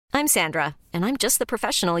I'm Sandra, and I'm just the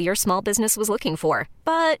professional your small business was looking for.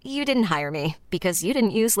 But you didn't hire me because you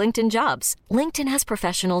didn't use LinkedIn Jobs. LinkedIn has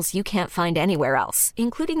professionals you can't find anywhere else,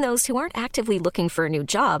 including those who aren't actively looking for a new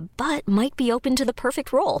job, but might be open to the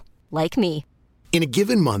perfect role, like me. In a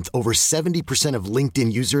given month, over 70% of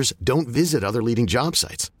LinkedIn users don't visit other leading job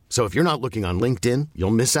sites. So if you're not looking on LinkedIn,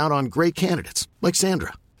 you'll miss out on great candidates like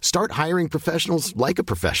Sandra. Start hiring professionals like a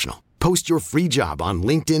professional. Post your free job on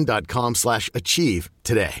linkedin.com/achieve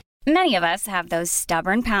today. Many of us have those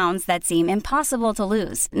stubborn pounds that seem impossible to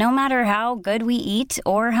lose, no matter how good we eat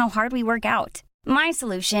or how hard we work out. My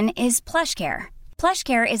solution is PlushCare.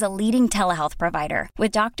 PlushCare is a leading telehealth provider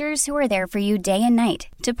with doctors who are there for you day and night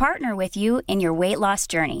to partner with you in your weight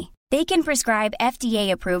loss journey. They can prescribe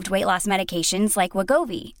FDA-approved weight loss medications like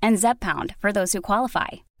Wegovy and Zepbound for those who qualify.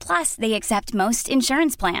 Plus, they accept most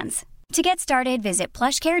insurance plans. To get started, visit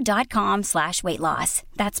plushcare.com/weightloss.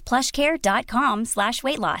 That's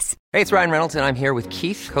plushcare.com/weightloss. Hey, it's Ryan Reynolds, and I'm here with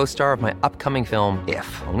Keith, co-star of my upcoming film,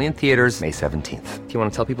 If, only in theaters May 17th. Do you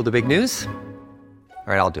want to tell people the big news?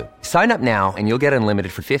 All right, I'll do it. Sign up now and you'll get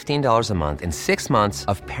unlimited for $15 a month and 6 months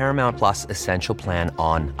of Paramount Plus Essential Plan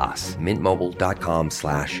on us.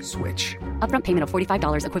 Mintmobile.com/switch. Upfront payment of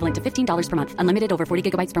 $45 equivalent to $15 per month. Unlimited over 40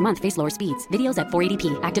 gigabytes per month. Face lower speeds. Videos at 480p.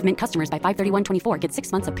 Active Mint customers by 531.24 get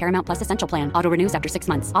 6 months of Paramount Plus Essential Plan. Auto renews after 6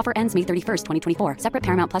 months. Offer ends May 31st, 2024. Separate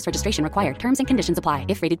Paramount Plus registration required. Terms and conditions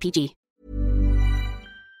apply if rated PG.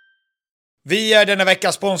 Vi är denna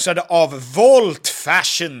vecka sponsrade av Volt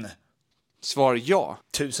Fashion. Svar ja.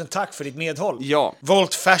 Tusen tack för ditt medhåll. Ja.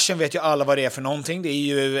 Volt Fashion vet ju alla vad det är för någonting. Det är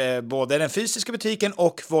ju både den fysiska butiken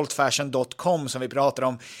och voltfashion.com som vi pratar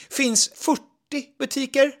om. Finns 40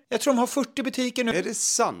 butiker. Jag tror de har 40 butiker nu. Är det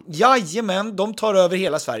sant? Jajamän, de tar över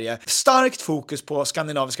hela Sverige. Starkt fokus på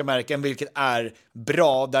skandinaviska märken, vilket är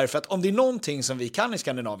bra. Därför att om det är någonting som vi kan i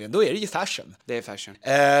Skandinavien, då är det ju fashion. Det är fashion.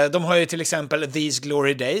 De har ju till exempel These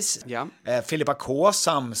Glory Days, Ja. Filippa K,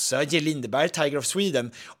 Samsö, J. Lindeberg, Tiger of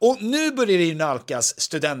Sweden. Och nu börjar det ju nalkas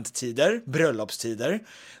studenttider, bröllopstider.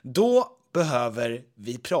 Då behöver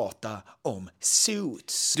vi prata om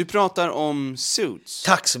suits. Du pratar om suits.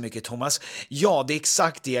 Tack så mycket, Thomas. Ja, det är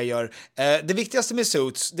exakt det jag gör. Det viktigaste med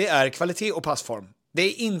suits, det är kvalitet och passform. Det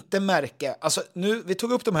är inte märke. Alltså, vi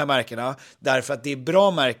tog upp de här märkena därför att det är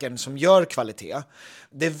bra märken som gör kvalitet.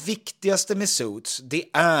 Det viktigaste med suits, det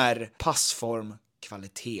är passform,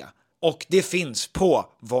 kvalitet. Och det finns på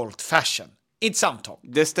Volt Fashion. Inte samtal.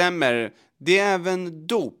 Det stämmer. Det är även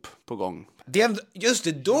dop på gång. Just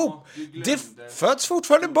det, dop. Det föds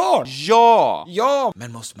fortfarande barn. Ja! Ja,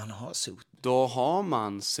 men måste man ha suit? Då har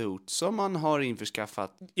man suit som man har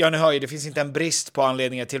införskaffat. Ja, ni hör ju, det finns inte en brist på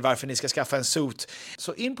anledningar till varför ni ska skaffa en suit.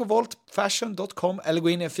 Så in på voltfashion.com eller gå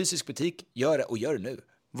in i en fysisk butik. Gör det och gör det nu.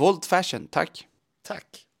 Volt Fashion, tack.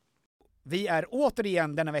 Tack. Vi är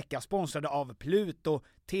återigen denna vecka sponsrade av Pluto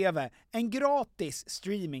TV, en gratis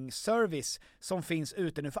streaming-service som finns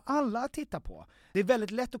ute nu för alla att titta på. Det är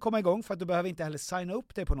väldigt lätt att komma igång för att du behöver inte heller signa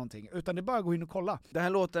upp dig på någonting, utan det är bara att gå in och kolla. Det här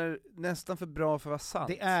låter nästan för bra för att vara sant.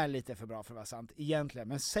 Det är lite för bra för att vara sant egentligen,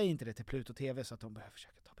 men säg inte det till Pluto TV så att de behöver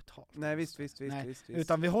försöka ta betalt. Nej, visst.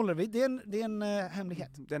 Utan vi håller det är en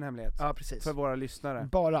hemlighet. Det är en hemlighet. Ja, precis. För våra lyssnare.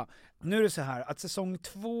 Bara. Nu är det så här att säsong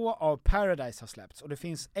 2 av Paradise har släppts och det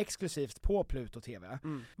finns exklusivt på Pluto TV.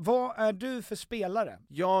 Vad är du för spelare?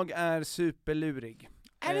 Jag är superlurig.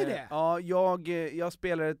 Är det det? Ja, jag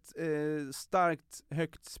spelar ett starkt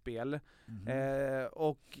högt spel.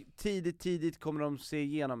 Och tidigt kommer de se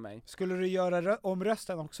igenom mig. Skulle du göra om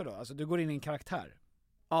rösten också då? Alltså du går in i en karaktär?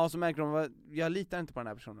 Ja, så märker de jag litar inte på den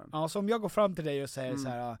här personen. Ja, så om jag går fram till dig och säger så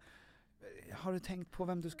här: har du tänkt på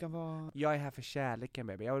vem du ska vara? Jag är här för kärleken,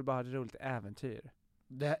 baby. Jag vill bara ha ett roligt äventyr.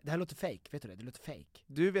 Det här låter fake, vet du det? Det låter fake.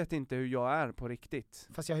 Du vet inte hur jag är på riktigt.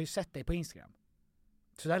 Fast jag har ju sett dig på Instagram.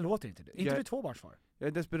 Så där låter inte du. Inte du tvåbarnsfar? Jag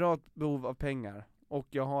är desperat behov av pengar. Och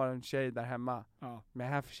jag har en tjej där hemma. Ja. Men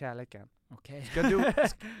jag är här för kärleken. Okej.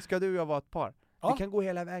 Ska du och jag vara ett par? Ja. Vi kan gå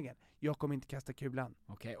hela vägen. Jag kommer inte kasta kulan.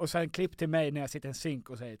 Okej. Och sen klipp till mig när jag sitter i en synk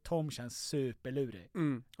och säger Tom känns superlurig.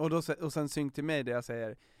 Och sen synk till mig där jag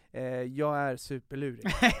säger jag är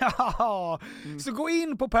superlurig. Så gå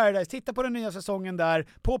in på Paradise, titta på den nya säsongen där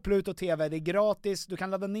på Pluto TV, det är gratis, du kan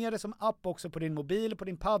ladda ner det som app också på din mobil, på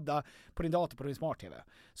din padda, på din dator, på din smart-tv.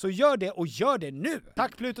 Så gör det och gör det nu!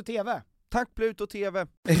 Tack Pluto TV! Tack Pluto TV!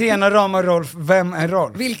 Rena rama Rolf, vem är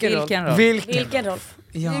Rolf? Vilken Rolf? Vilken Rolf?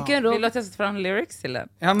 Ja. Vilken Rolf? Vill du att jag sätter fram lyrics till den?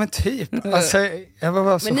 Ja men typ, alltså, jag var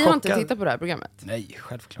bara så men ni chockad. har inte tittat på det här programmet? Nej,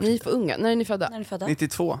 självklart Ni är inte. för unga, när är ni födda?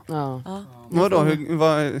 92. Ja. Vadå?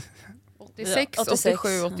 86,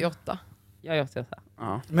 87, 88. Jag är 88.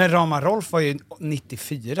 Men Rama Rolf var ju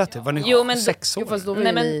 94 typ. Var ni 6 år?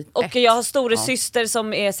 Nej, men, och jag har stora syster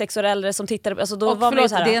som är 6 år äldre som tittar. Alltså då var förlåt,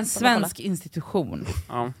 så här, det är en svensk institution.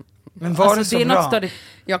 Men var det så det är bra? Större,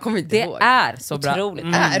 jag kommer inte ihåg. Det är så bra.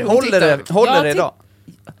 Otroligt. Håller det idag?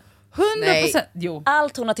 100%. Jo.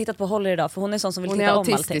 Allt hon har tittat på håller idag, för hon är sån som vill titta om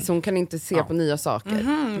allting. Hon är autistisk, hon kan inte se på nya saker.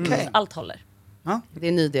 Okay. Allt håller. Det är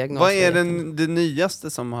en ny diagnos. Vad är det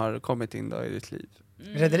nyaste som har kommit in då i ditt liv?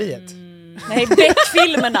 Rederiet? Nej,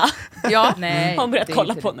 Beck-filmerna. Ja, nej. Har hon börjat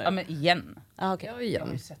kolla på nu? Ja, men igen. Okay. Jag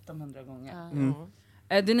har ju sett dem 100 gånger.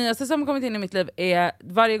 Det nyaste som har kommit in i mitt liv är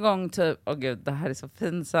varje gång typ, gud, det här är så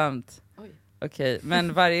pinsamt. Okej,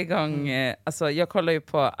 men varje gång, alltså jag kollar ju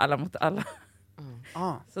på Alla mot alla.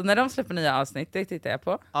 Så när de släpper nya avsnitt, det tittar jag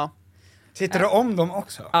på. Tittar du om dem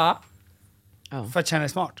också? Ja. För att känna dig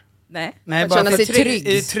smart? Nej. Nej, bara känna sig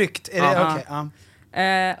trygg. Tryggt, är det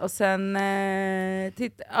okej? Och sen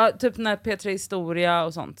typ när P3 Historia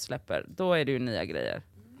och sånt släpper, då är det ju nya grejer.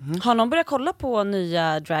 Har någon börjat kolla på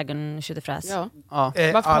nya Dragon Köttefräs? Ja.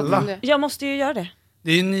 Alla. Jag måste ju göra det.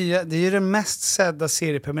 Det är ju den mest sedda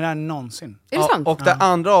seriepremiären någonsin. Är det sant? Och det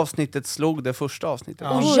andra avsnittet slog det första avsnittet.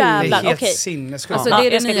 Jävlar, det är helt okej. sinnessjukt. Alltså det är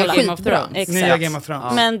det jag ska nya kolla. Game of Thrones. Exakt. Nya Game of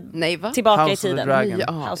Thrones. Men Nej, va? tillbaka House i of the tiden.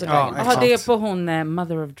 Dragon. House of the Ja, Dragon. exakt. det är på hon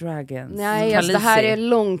Mother of Dragons. Nej, alltså, det här är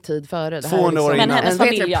lång tid före. Det här 200 år är Men innan. hennes en vet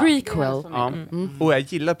familj, jag, ja. prequel. Och jag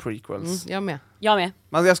gillar prequels. Jag med. Jag med.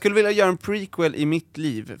 Men jag skulle vilja göra en prequel i mitt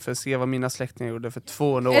liv för att se vad mina släktingar gjorde för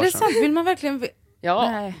 200 år Är det sedan. sant? Vill man verkligen...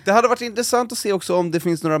 Ja. Nej. Det hade varit intressant att se också om det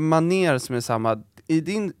finns några manér som är samma.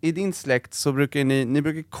 I din släkt så brukar ni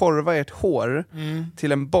brukar korva ert hår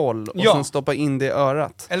till en boll och sen stoppa in det i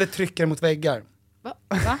örat. Eller trycker mot väggar. Va?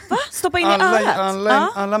 Stoppa in i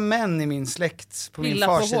örat? Alla män i min släkt på min Pilla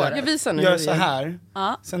på fars hår. sida Jag visar nu gör hur så jag- här,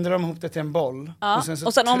 sen drar de ihop det till en boll och sen så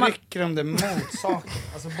Och sen om man- trycker de det mot saken,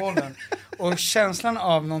 alltså bollen. Och känslan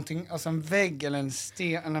av någonting, alltså en vägg eller en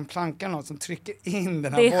sten eller en planka eller något som trycker in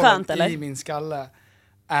den här Det är bollen skönt, eller? i min skalle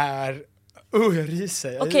är... jag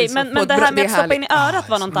ryser. Okej, men det här med att stoppa in i örat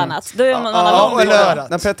var något annat. Då är man eller örat.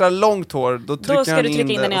 När Petra har långt hår, då trycker ska han du trycka in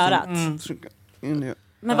det den i och så örat. trycker in det.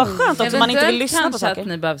 Men vad skönt också, man inte vill lyssna på kanske saker. att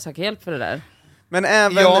ni behöver söka hjälp för det där. Men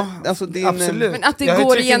även, alltså din, absolut. Men att det Jag har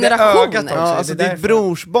går i tryckt in det generationer. ögat också, Ja, det är alltså därför. ditt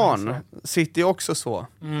brorsbarn sitter ju också så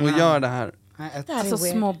och gör det här. Alltså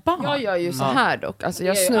små barn. Jag gör ju så här dock. Alltså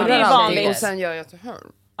jag Det är ju snurrar det är alltid vanligt. och sen gör jag till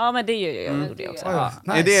hörn. Ja, men det gjorde jag också.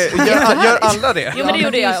 Är det, gör alla det? Jo, men det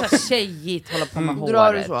gjorde jag också. också. Tjejigt, hålla på med håret.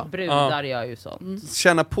 Drar du så? Brudar gör ju sånt.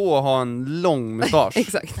 Känna på att ha en lång mustasch.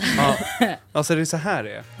 Exakt. Ja. Alltså det är så här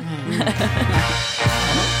det är.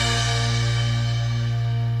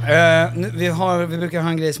 Vi brukar ha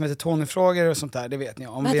en grej som heter Tony-frågor och sånt där, det vet ni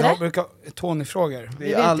om. Vad Vi heter har, det? brukar Tony-frågor.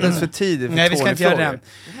 Det är alldeles för tidigt för Nej, vi ska inte göra Tony-frågor.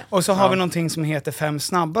 det. Och så har vi någonting som heter 5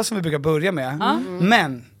 snabba som vi brukar börja med.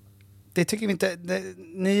 Men det tycker vi inte,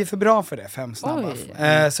 ni är för bra för det, 5 snabba.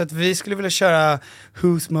 Så att vi skulle vilja köra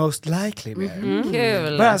Who's Most Likely med er.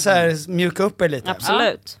 Kul. Bara så här mjuka upp er lite.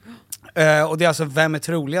 Absolut. Och det är alltså vem är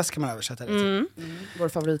troligast kan man översätta det till. Vår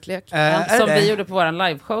favoritlek. Är Som det? vi gjorde på våran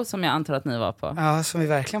liveshow som jag antar att ni var på. Ja, som vi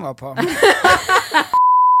verkligen var på.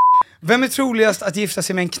 Vem är troligast att gifta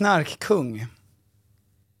sig med en knarkkung?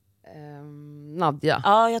 Nadja.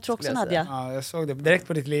 Ja, jag tror också Skulle jag Nadja. Ja, jag såg det direkt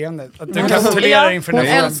på ditt leende. Att du Ja. kapitulerar inför Hon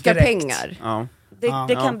den älskar direkt. pengar. Ja.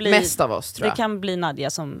 Det kan bli, Mest av oss tror det jag. kan bli Nadja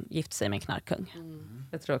som gifter sig med en knarkkung.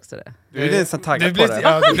 Jag tror också det. Du är nästan taggad Du på blir, det.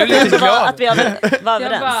 ja, du blir lite glad. Att vi var Jag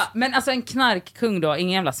överens. bara, men alltså en knarkkung då,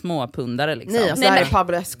 ingen jävla småpundare liksom. Nej, alltså det här är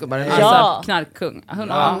Pablo Escobar. Alltså Ja. knarkkung.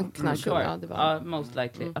 knarkkung, sure. ja, det var- Ja, most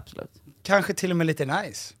likely, absolut. Kanske till och med lite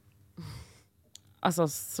nice. Alltså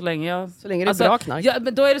så länge jag... Så länge det är alltså, bra knark. Ja,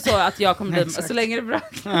 men då är det så att jag kommer bli... Exakt. Så länge det är bra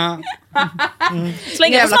Ja. Så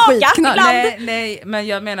länge det Jävla smakar skitknall. ibland. Nej, men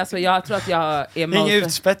jag menar så, jag tror att jag är Inget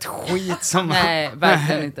utspätt skit som... Nej,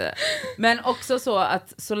 verkligen inte. Men också så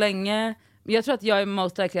att så länge... Jag tror att jag är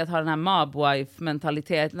most likely att ha den här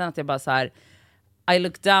mobwife-mentaliteten, att jag bara så här... I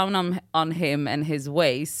look down on him and his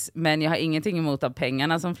ways, men jag har ingenting emot av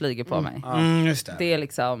pengarna som flyger på mig. just det. Det är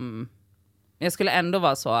liksom... Jag skulle ändå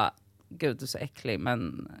vara så... Gud, du är så äcklig,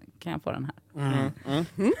 men kan jag få den här?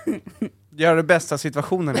 Gör det bästa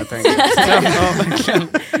situationen helt enkelt. Ja, verkligen.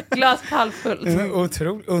 Glas halvfullt.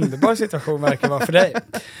 Otroligt underbar situation verkar vara för dig.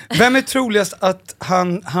 Vem är troligast att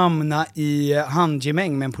han hamnar i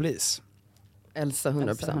handgemäng med en polis? Elsa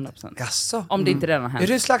 100%. 100%. Jaså? Om det inte redan har hänt. Är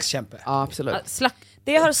du slagskämpe? Ja, absolut.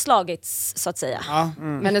 Det har slagits, så att säga. Ja.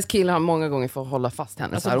 Men hennes kille har många gånger fått hålla fast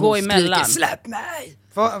henne. Alltså så här, gå hon emellan. skriker, släpp mig!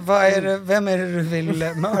 Vad är det, vem är det du vill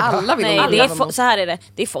mörda? Alla vill Nej, hon det är mörda. så här är det.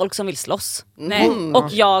 Det är folk som vill slåss. Nej. Och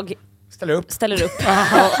jag Ställer upp. ställer upp.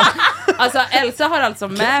 Alltså Elsa har alltså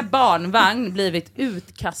med barnvagn blivit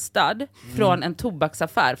utkastad från en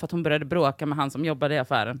tobaksaffär för att hon började bråka med han som jobbade i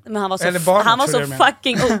affären. Men han var så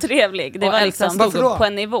fucking otrevlig. Det var liksom på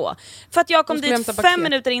en nivå. För att jag kom dit 5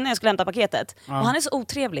 minuter innan jag skulle hämta paketet. Och han är så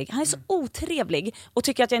otrevlig. Han är så otrevlig och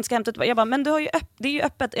tycker att jag inte ska hämta. Jag bara, men du har ju det är ju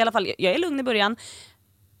öppet i alla fall. Jag är lugn i början.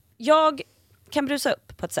 Jag kan brusa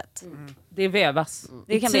upp på ett sätt. Det vevas.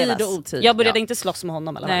 Det kan tid vevas. och otid. Jag började inte slåss med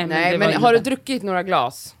honom. Nej, men har du druckit några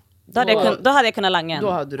glas? Då hade jag kunnat langa en. Då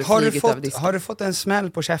hade du har du fått en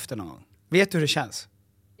smäll på käften någon gång? Vet du hur det känns?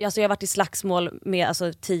 Alltså jag har varit i slagsmål med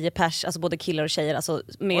 10 pers, alltså både killar och tjejer, alltså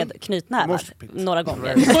med knytnävar några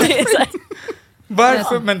gånger.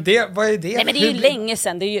 Varför? Men vad är det? Nej, men det är ju länge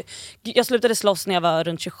sedan. Jag slutade slåss när jag var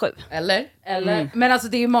runt 27. Eller? Men alltså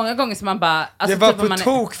det är ju många gånger som man bara... Alltså, det var typ på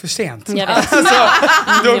tok för sent. Jag vet. Alltså,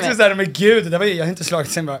 du är också såhär, men gud, jag har inte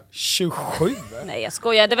slagit sen var 27. Nej, jag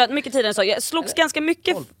skojar. Det var mycket tidigare än så. Jag slogs ganska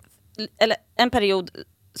mycket, eller en period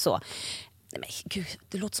så. Nej, men gud,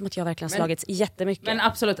 det låter som att jag verkligen slagits jättemycket. Men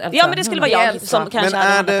absolut Elsa. Ja, men det skulle vara jag som kanske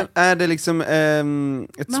men är det liksom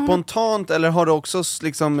ett spontant eller har du också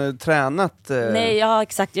liksom tränat? Nej, ja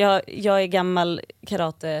exakt. Jag är gammal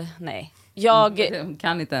karate. Nej. Jag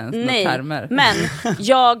kan inte ens några termer. Men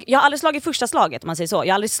jag har aldrig slagit första slaget, om man säger så. Jag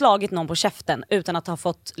har aldrig slagit någon på käften utan att ha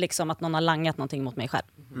fått liksom att någon har langat någonting mot mig själv.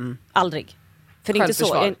 Aldrig. För det är inte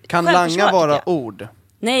så. Kan langa vara ord?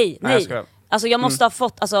 Nej. Alltså jag måste ha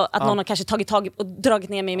fått att någon har kanske tagit tag och dragit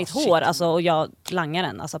ner mig i mitt hår, alltså, och jag langar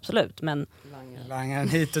den, alltså absolut, men langar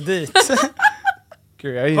hit och dit.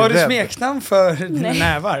 Gud, har du smeknamn för dina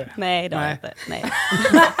nävar? Nej, det har jag inte. Nej.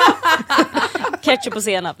 Ketchup och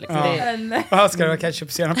senap liksom. Ska det vara ketchup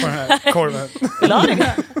och senap på den här korven?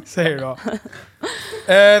 Säger du då.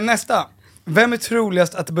 Nästa. Vem är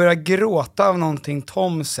troligast att börja gråta av någonting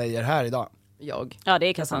Tom säger här idag? Jag. Ja, det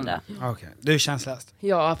är Cassandra. Okej, du är känsligast.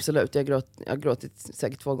 Ja, absolut. Jag har gråtit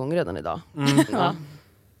säkert 2 gånger redan idag. Ja.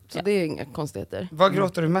 Så det är inga konstigheter. Vad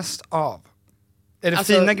gråter du mest av? Är det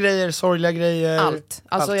fina grejer, sorgliga grejer? Allt.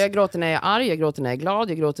 Alltså jag gråter när jag är arg, jag gråter när jag är glad,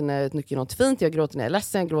 jag gråter när jag tycker något fint, jag gråter när jag är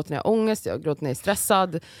ledsen, jag gråter när jag har ångest, jag gråter när jag är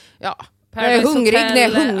stressad. Ja. När jag är hungrig, när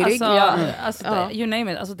jag är hungrig. You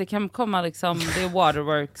name it. Alltså det kan komma liksom, det är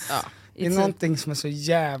waterworks. Ja. Det är någonting som är så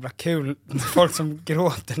jävla kul. Folk som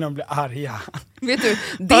gråter när de blir arga. Vet du,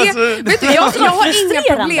 jag har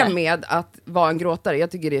inga problem med att vara en gråtare.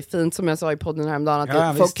 Jag tycker det är fint, som jag sa i podden häromdagen,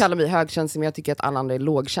 att folk kallar mig högkänslig, men jag tycker att alla andra är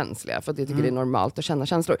lågkänsliga. För att jag tycker det är normalt att känna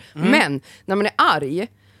känslor. Men när man är arg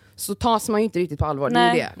så tas man ju inte riktigt på allvar.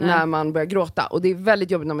 Nej, det är det, när man börjar gråta. Och det är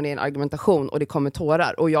väldigt jobbigt när man är i en argumentation och det kommer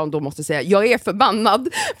tårar. Och jag då måste säga, jag är förbannad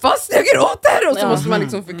fast jag gråter! Och så måste man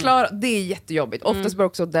liksom förklara. Det är jättejobbigt. Oftast börjar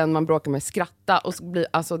också den man bråkar med skratta. Och så blir,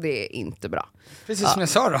 alltså det är inte bra. Precis som jag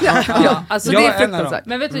sa då. Alltså, det är fruktansvärt.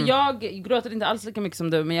 Men vet du, jag gråter inte alls lika mycket som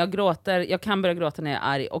du. Men jag kan börja gråta när jag är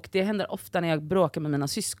arg. Och det händer ofta när jag bråkar med mina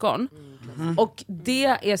syskon. Och det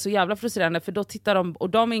är så jävla frustrerande. För då tittar de, och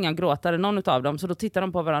de är inga gråtare, någon utav dem. Så då tittar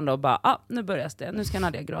de på varandra och bara, nu börjar det. Nu ska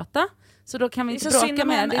Nadia gråta. Så då kan vi inte bråka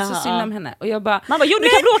med henne. Det är så synd om henne. Och jag bara, man bara, jo, du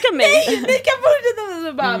kan bråka med mig. Nej, ni kan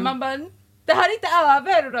fortsätta. Man bara, det här är inte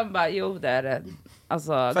över. Och de bara, jo det är det.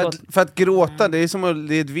 Alltså, för att gråta, det är som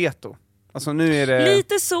det är ett veto. Alltså nu är det...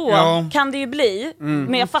 Lite så kan det ju bli.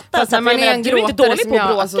 Men jag fattar att när man är en du är inte dålig på att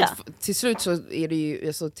bråka. Alltså, till slut så är det ju,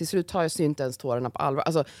 alltså, till slut tar jag inte ens tårarna på allvar.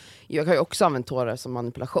 Alltså, jag har ju också använt tårar som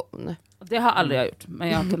manipulation. Det har aldrig jag gjort, men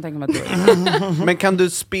jag kan tänka mig att du Men kan du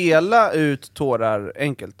spela ut tårar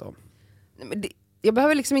enkelt då? Men jag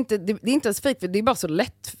behöver liksom inte, det är inte ens fake, för det är bara så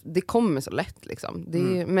lätt, det kommer så lätt liksom.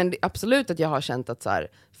 Men absolut att jag har känt att så här,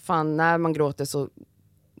 fan, när man gråter så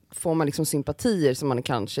får man liksom sympatier som man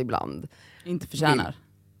kanske ibland inte förtjänar.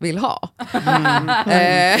 Vill ha.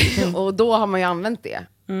 Och då har man ju använt det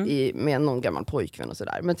med någon gammal pojkvän och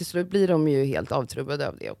sådär. Men till slut blir de ju helt avtrubbade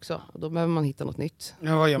av det också. Och då behöver man hitta något nytt.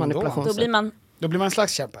 Ja, vad gör man då? Då blir man en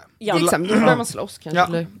slags kämpe. Ja. Då börjar man slåss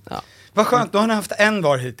kanske. Ja. Vad skönt, då har ni haft en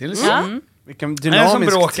var hittills. Vilken en som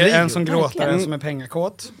bråkar, en som gråter, en som är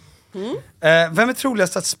pengakåt. Vem är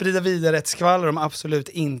troligast att sprida vidare ett skvaller de absolut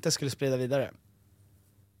inte skulle sprida vidare?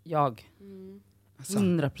 Jag.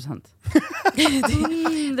 100%.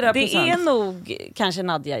 100%. Det är nog kanske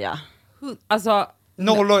Nadia, ja. Alltså,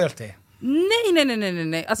 no loyalty.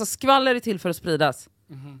 Nej. Alltså skvaller är till för att spridas.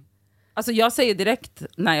 Alltså jag säger direkt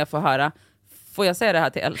när jag får höra, får jag säga det här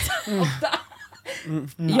till Elsa?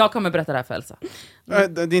 Jag kommer berätta det här för Elsa.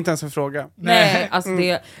 Det är inte ens en fråga. Nej, alltså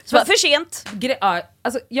det... För sent.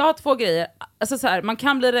 Alltså jag har 2 grejer. Alltså så här, man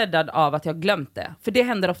kan bli räddad av att jag glömt det. För det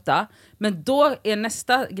händer ofta. Men då är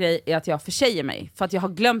nästa grej är att jag försäger mig. För att jag har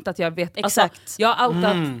glömt att jag vet... Exakt. Alltså, jag har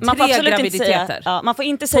outat 3 man får absolut graviditeter. Inte säga, man får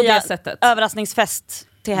inte säga överraskningsfest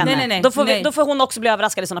till henne. Nej. Då får hon också bli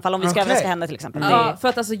överraskad i sådana fall, om vi ska överraska henne till exempel. Ja, för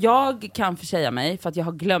att alltså, jag kan försäga mig, för att jag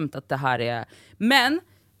har glömt att det här är... Men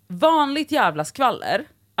vanligt jävla skvaller,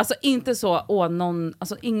 alltså inte så,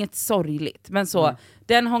 alltså inget sorgligt, men så,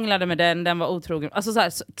 den hånglade med den var otrogen. Alltså så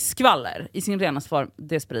här, skvaller i sin renaste form,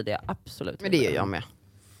 det sprider jag absolut. Men det gör jag med.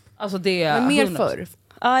 Alltså det är... Men mer förr.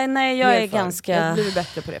 Nej, jag är ganska... Jag blir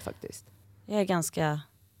bättre på det faktiskt. Jag är ganska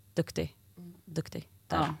duktig.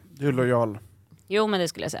 Där. Ja. Du är lojal. Jo, men det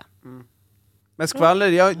skulle jag säga. Men skvaller,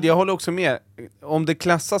 jag håller också med. Om det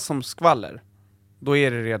klassas som skvaller, då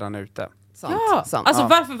är det redan ute. Sant. Ja, Sant. alltså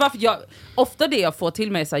varför jag, ofta det jag får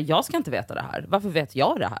till mig är så här, jag ska inte veta det här. Varför vet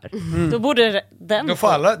jag det här? Då borde den...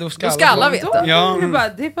 Då ska alla veta. Ja.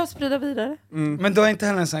 Det är bara att sprida vidare. Men då är inte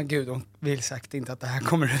heller en sån här, gud, hon vill sagt inte att det här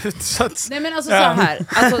kommer ut. Så att, nej men alltså så här,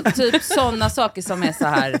 alltså typ sådana saker som är så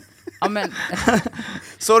här. Ja, men...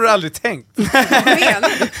 Så har du aldrig tänkt.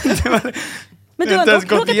 Men du har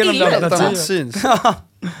inte råkat illa syns.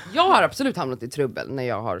 Jag har absolut hamnat i trubbel när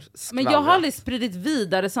jag har skvallrat. Men jag har aldrig spridit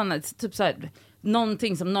vidare sådana, typ så här,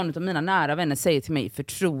 någonting som någon av mina nära vänner säger till mig i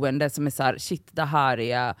förtroende, som är så här, shit, det här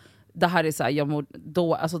är så här, jag mår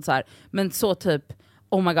då, alltså så här, men så typ,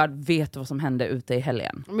 oh my god, vet du vad som hände ute i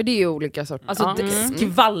helgen? Men det är ju olika sorter. Alltså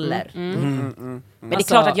skvaller. Men det är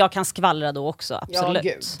klart att jag kan skvallra då också, absolut.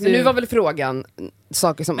 Ja, men nu var väl frågan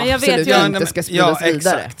saker som absolut inte ska spridas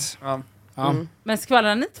vidare. Exakt. Men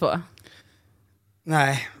skvallrar ni två?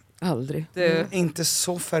 Nej. Aldrig. Inte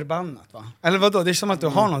så förbannat, va? Eller vadå? Det är som att du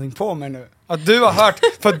har någonting på mig nu. Att du har hört,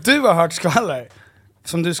 för att du har hört skvaller.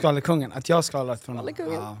 Som du skvallerkungen, att jag har skvallrat från någon.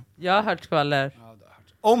 Ja. Jag har hört skvaller.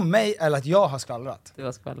 Om mig, eller att jag har skvallrat? Du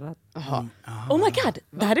har skvallrat. Oh my god,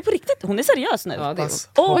 det här är på riktigt. Hon är seriös nu. Ja,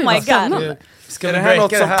 oh my god. Ska det här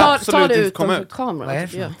något som absolut inte kommer ut?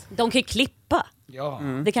 Kameran, de kan ju klippa. Ja.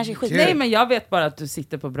 Det kanske är skit. Nej, men jag vet bara att du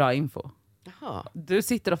sitter på bra info. Jaha. Du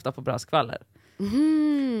sitter ofta på bra skvaller.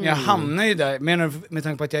 Jag hamnar ju där, menar du med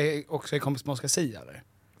tanke på att jag också är kompis med Oscar Sia, eller?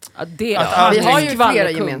 Ja, vi har ju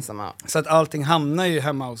flera gemensamma. Så att allting hamnar ju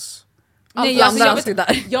hemma hos... Nej,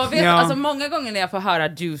 jag vet alltså många gånger när jag får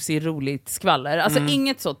höra juicy, roligt skvaller, alltså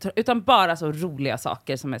inget så, utan bara så roliga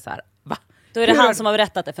saker som är så här, va? Då är det han som har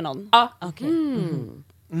berättat det för någon? Ja. Okay.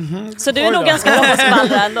 Så du är nog ganska bra på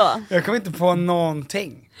skvallra ändå? Jag kommer inte på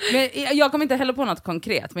någonting. Men jag kommer inte heller på något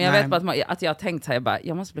konkret, men jag vet bara att jag har tänkt så här,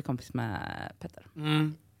 jag måste bli kompis med Petter.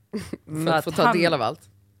 För att få ta del av allt.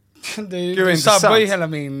 Du sabbar ju hela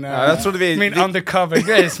min min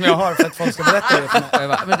undercover-grej som jag har för att folk ska berätta det för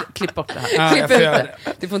mig. Men klipp bort det här. Klipp ut det.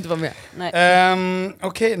 Du får inte vara med.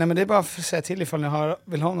 Okej, nej men det är bara för att säga till ifall ni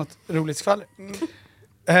vill ha något roligt skvaller.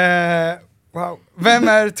 Wow. Vem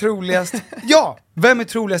är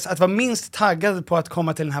troligast att vara minst taggad på att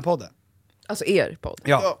komma till den här podden? Alltså er podd?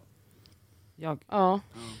 Ja. Ja.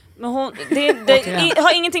 Men det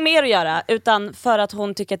har ingenting med er att göra, utan för att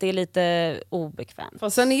hon tycker att det är lite obekvämt.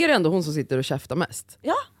 Fast sen är det ändå hon som sitter och käftar mest.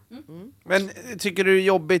 Ja. Men tycker du det är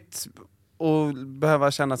jobbigt att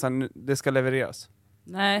behöva känna att det ska levereras?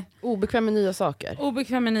 Nej. Obekväm med nya saker.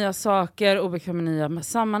 Obekväm med nya saker, obekväm med nya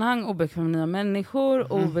sammanhang, obekväm med nya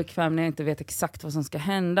människor, obekväm när jag inte vet exakt vad som ska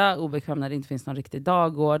hända, obekväm när det inte finns någon riktig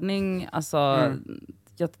dagordning. Alltså,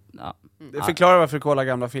 Det förklarar varför du kollar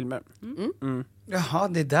gamla filmer. Jaha,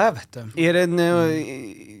 det där vet du. Är det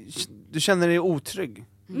du känner dig otrygg?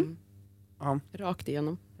 Ja. Rakt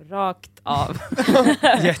igenom. Rakt av.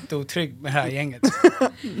 Jätteotrygg med det här gänget.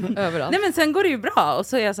 Överallt. Nej, men sen går det ju bra och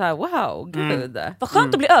så är jag så här, wow, gud. Vad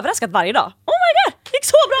skönt att bli överraskad varje dag. Oh my god, det gick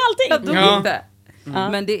så bra allting. Jag dog inte.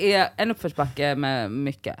 Men det är en uppförsbacke med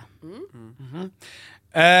mycket.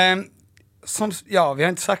 Vi har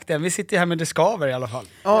inte sagt det. Vi sitter här med Det Skaver i alla fall.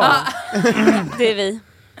 Det är vi.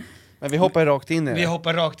 Men vi hoppar rakt in i det. Vi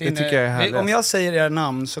hoppar rakt in. Det tycker jag är härligt. Om jag säger era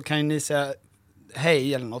namn så kan ni säga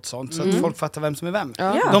hej eller något sånt, så att folk fattar vem som är vem.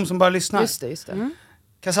 Ja. De som bara lyssnar. Just det.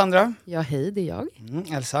 Cassandra? Ja, hej, det är jag.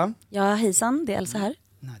 Elsa? Ja, hejsan, det är Elsa här.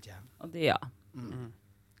 Nadja? Och det är jag.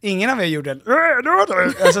 Ingen av er gjorde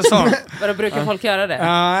alltså så. Vad brukar folk göra det?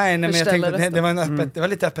 Nej, men jag tänkte det var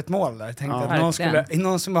lite öppet mål där. Jag tänkte att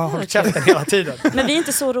någon som har hållit käften hela tiden. Men vi är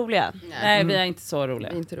inte så roliga. Nej, vi är inte så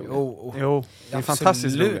roliga. Jo, det är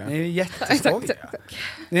fantastiskt roliga. Ni är jätteskojiga.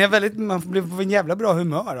 Ni är väldigt, man blir på en jävla bra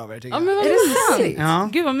humör av er, tycker jag. Men vad mysigt. Ja.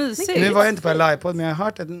 Gud vad mysigt. Nu var jag inte på en livepodd, men jag har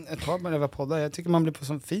hört ett par med det var poddar. Jag tycker man blir på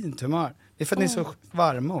sån fint humör. Det är för att ni är så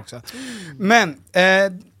varma också. Men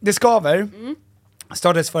Det Skaver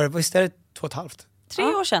startades för, visst är det 2,5? 3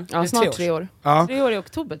 år sedan. Ja, snart 3 år. Ja. 3 år i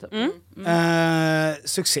oktober typ.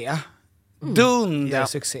 Succé.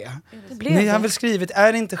 Succé. Ni har väl skrivit,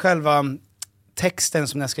 är det inte själva texten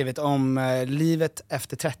som ni har skrivit om livet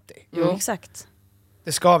efter 30? Jo, exakt.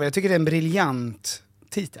 Det Skaver, jag tycker det är en briljant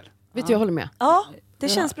titel. Vet du, jag håller med. Ja, det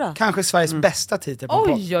känns bra. Kanske Sveriges bästa titel på podd.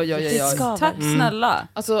 Oj. Tack snälla.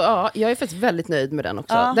 Alltså jag är faktiskt väldigt nöjd med den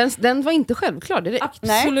också. Den var inte självklar direkt.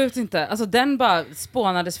 Absolut inte. Alltså den bara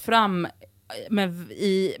spånades fram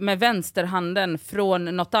med vänsterhanden från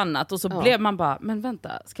något annat och så blev man bara, men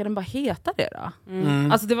vänta, ska den bara heta det då?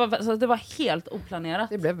 Alltså det var helt oplanerat.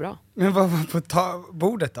 Det blev bra. Men vad var på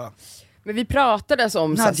bordet då? Men vi pratade alltså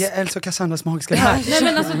om... Nadja, Elsa och Cassandras magiska match. Nej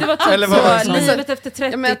men alltså det var typ så, livet efter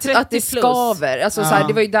 30 att det skaver. Alltså, så här,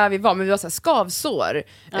 det var ju där vi var, men vi var så här, skavsår.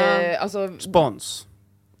 Alltså, spons.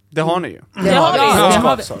 Det har ni ju. Det har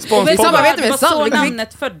vi. Det var så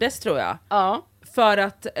namnet föddes, tror jag. Ja. För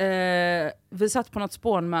att vi satt på något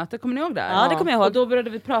spånmöte, kommer ni ihåg det? Ja, det kommer jag ihåg. Och då började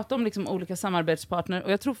vi prata om liksom olika samarbetspartner.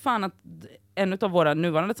 Och jag tror fan att en av våra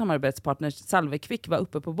nuvarande samarbetspartners, Salve Kvick, var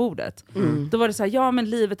uppe på bordet. Då var det så här, ja men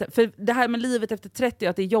livet, för det här med livet efter 30,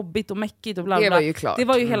 att det är jobbigt och mäckigt och bla bla. Det var ju klart. Det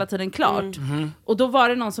var ju hela tiden klart. Och då var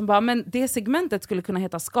det någon som bara, men det segmentet skulle kunna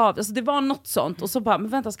heta Skav. Alltså det var något sånt. Och så bara, men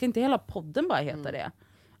vänta, ska inte hela podden bara heta det?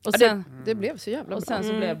 Och sen, det blev så jävla bra. Och sen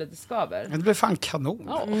så blev det Skaver. Det blev fan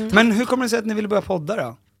kanon. Men hur kommer det sig att ni ville börja podda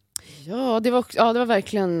då? Ja, det var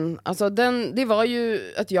verkligen, alltså det var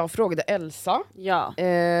ju att jag frågade Elsa. Ja.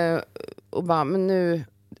 Och bara, men nu,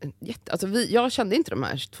 alltså jag kände inte de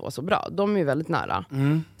här två så bra. De är ju väldigt nära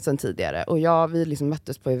sen tidigare. Och vi liksom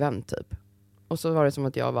möttes på event typ. Och så var det som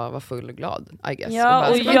att jag var full och glad, I guess. Ja,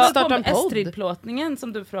 och jag startade en podd. Estrid-plåtningen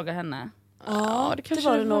som du frågade henne. Ja, det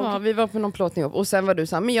kanske det var. Vi var på någon plåtning och sen var du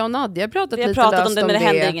så här, men jag och Nadja pratat lite pratat om det, men det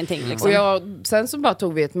hände ingenting liksom. Och sen så bara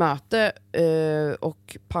tog vi ett möte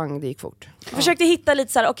och pang, det gick fort. Jag försökte hitta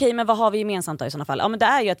lite så här, okej, men vad har vi gemensamt då i sådana fall? Ja, men det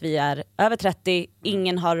är ju att vi är över 30,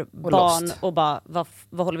 ingen har barn lost. och bara,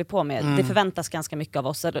 vad håller vi på med? Det förväntas ganska mycket av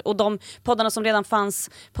oss. Och de poddarna som redan fanns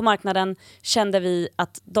på marknaden kände vi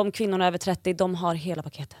att de kvinnorna över 30, de har hela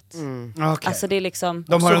paketet. Okay. Alltså det är liksom...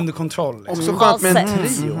 De har under kontroll. Också skönt med en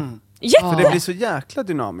trio. För det blir så jäkla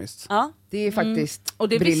dynamiskt. Ja. Det är faktiskt och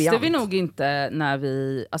det brilliant. visste vi nog inte när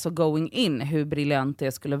vi, alltså going in, hur briljant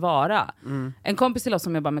det skulle vara. En kompis till oss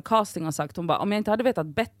som jobbar med casting har sagt, hon bara, om jag inte hade vetat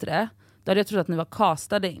bättre, då hade jag trott att ni var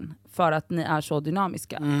castade in. För att ni är så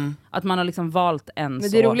dynamiska. Att man har liksom valt en Men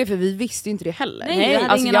så... det är roligt för vi visste inte det heller.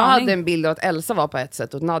 Nej, jag hade en bild av att Elsa var på ett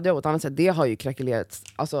sätt och Nadja på ett annat sätt. Det har ju krackelerats.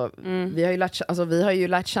 Alltså, vi har ju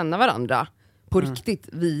lärt känna varandra på riktigt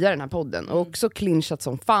via den här podden. Och också clinchat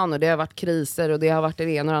som fan och det har varit kriser och det har varit det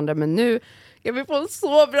ena och det andra. Men nu är vi på en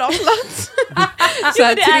så bra plats. Så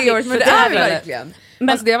här 3 år, men det är vi verkligen. Men,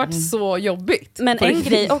 alltså, det har varit så jobbigt. Men en riktigt.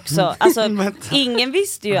 Grej också, alltså, ingen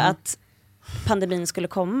visste ju att pandemin skulle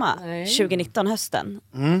komma 2019 hösten.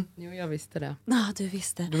 Jo, jag visste det. Du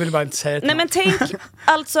visste. Du ville bara inte säga det. Nej, men tänk,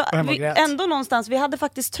 alltså, ändå någonstans, vi hade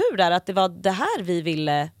faktiskt tur där att det var det här vi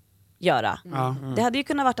ville göra. Det hade ju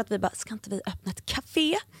kunnat varit att vi bara, ska inte vi öppna ett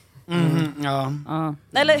café?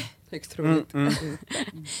 Eller... Högst troligt.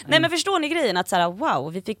 Nej, men förstår ni grejen? Att så här,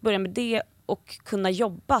 wow, vi fick börja med det och kunna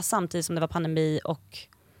jobba samtidigt som det var pandemi och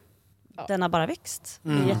den har bara växt.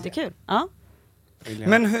 Det är jättekul. Ja.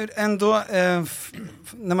 Men hur ändå,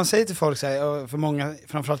 när man säger till folk så här, och för många,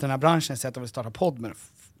 framförallt i den här branschen, säger att de vill starta podd med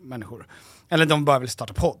människor. Eller de bara vill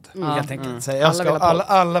starta podd. Helt enkelt.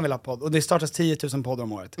 Alla vill ha podd. Och det startas 10 000 poddar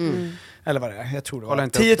om året. Eller vad det är, jag tror det var.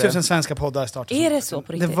 10 000 svenska poddar startas. Är det så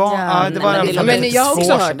på riktigt? Det var men jag har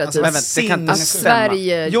också hört att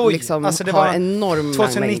Sverige liksom alltså har enorm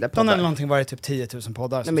 2019 eller någonting var det typ 10 000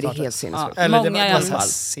 poddar. Nej, men det är helt sinnessjukt. Eller det var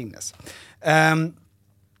sinnes.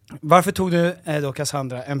 Varför tog du då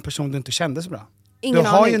Cassandra, en person du inte kände så bra? Ingen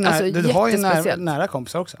aning. Du har ju nära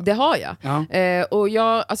kompisar också. Det har jag. Ja.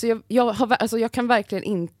 Och jag kan verkligen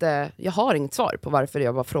inte, jag har inget svar på varför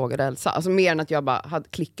jag bara frågade Elsa. Alltså mer än att jag bara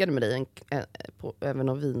klickade med dig över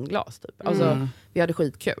någon vinglas typ. Alltså, vi hade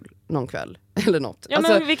skitkul någon kväll eller något. Ja,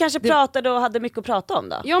 alltså, men vi kanske pratade och hade mycket att prata om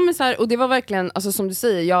då. Ja, men så här, och det var verkligen, alltså som du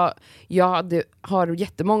säger, jag har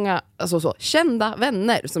jättemånga alltså, kända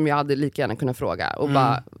vänner som jag hade lika gärna kunnat fråga och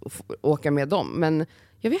bara åka med dem. Men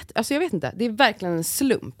jag vet inte, det är verkligen en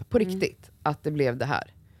slump på riktigt att det blev det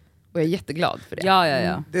här. Och jag är jätteglad för det.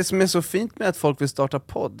 Ja. Det som är så fint med att folk vill starta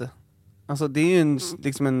podd, alltså det är ju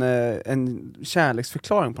liksom en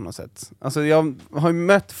kärleksförklaring på något sätt. Alltså jag har ju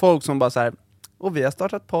mött folk som bara så här, och vi har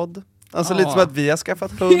startat podd. Alltså lite som att vi har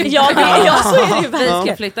skaffat hund. Så är det ju verkligen. Vi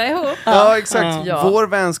ska flytta ihop. Ja, exakt. Vår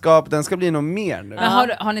vänskap, den ska bli nog mer nu.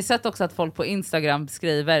 Men har ni sett också att folk på Instagram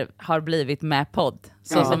skriver har blivit med podd?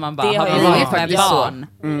 Så som man bara det har blivit med barn.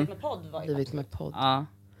 Blivit med podd. Ja.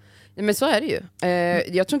 Ja, men så är det ju.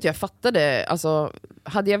 Jag tror inte jag fattade, alltså,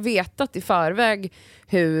 hade jag vetat i förväg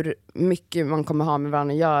hur mycket man kommer ha med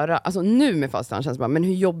varandra att göra, alltså nu med fastan känns det bara, men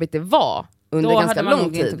hur jobbigt det var under ganska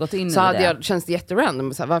lång tid, gått in så i hade det. känns det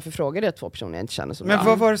jätterandom. Så här, varför frågade jag 2 personer jag inte känner så bra? Men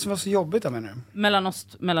vad var det som var så jobbigt då, menar du?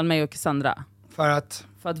 Mellan mig och Cassandra. För att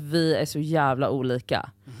vi är så jävla olika.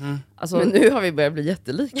 Alltså, men nu har vi börjat bli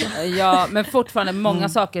jättelika. Ja, men fortfarande många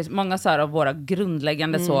saker, många så här av våra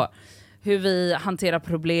grundläggande så, hur vi hanterar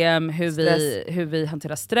problem, hur vi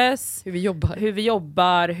hanterar stress, hur vi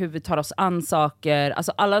jobbar, hur vi tar oss an saker,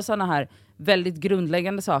 alltså alla sådana här väldigt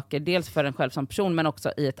grundläggande saker, dels för en själv som person men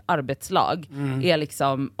också i ett arbetslag, är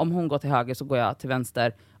liksom, om hon går till höger så går jag till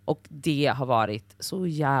vänster. Och det har varit så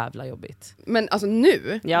jävla jobbigt. Men alltså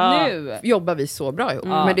nu jobbar vi så bra ihop.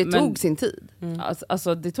 Men det tog sin tid.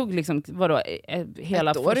 Alltså det tog liksom, vadå,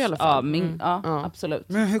 hela ett år i alla fall. Ja, absolut.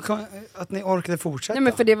 Men hur kom att ni orkade fortsätta? Nej,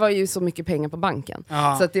 men för det var ju så mycket pengar på banken.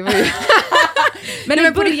 Så att det var ju... Men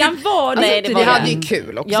i början var det... Nej, vi hade ju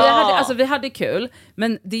kul också. Ja. Vi hade kul,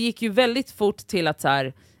 men det gick ju väldigt fort till att så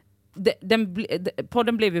här...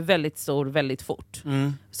 podden blev ju väldigt stor väldigt fort.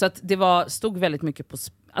 Så att det stod väldigt mycket på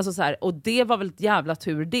alltså så här, och det var väl ett jävla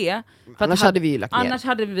tur det. För annars hade vi ju lagt ner. Annars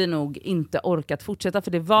hade vi nog inte orkat fortsätta,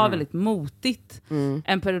 för det var väldigt motigt.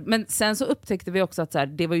 Men sen så upptäckte vi också att så här,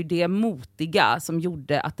 det var ju det motiga som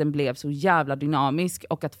gjorde att den blev så jävla dynamisk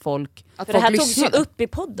och att folk... För det här togs ju upp i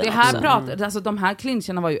podden. Det här alltså de här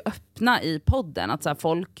clincherna var ju öppna i podden. Att så här,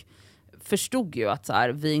 folk förstod ju att så här,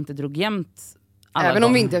 vi inte drog jämt. Även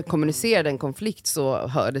om vi inte kommunicerade en konflikt så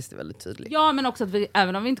hördes det väldigt tydligt. Ja, men också att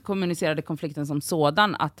även om vi inte kommunicerade konflikten som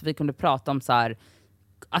sådan, att vi kunde prata om så här,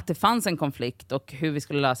 att det fanns en konflikt och hur vi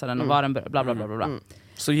skulle lösa den och var den bla bla bla bla.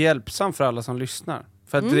 Så hjälpsam för alla som lyssnar.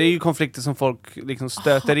 För att det är ju konflikter som folk liksom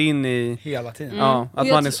stöter in i hela tiden. Ja, att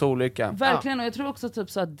man är så olika. Verkligen, och jag tror också typ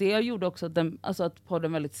så att det gjorde också att, att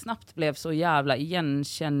podden väldigt snabbt blev så jävla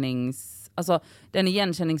alltså den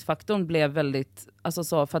igenkänningsfaktorn blev väldigt, alltså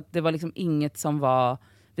så, för att det var liksom inget som var,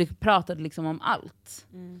 vi pratade liksom om allt.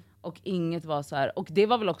 Och inget var så här, och det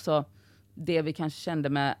var väl också det vi kanske kände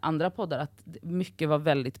med andra poddar, att mycket var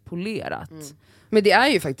väldigt polerat. Men det är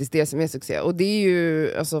ju faktiskt det som är succé, och det är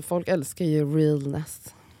ju, alltså folk älskar ju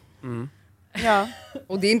realness. Ja.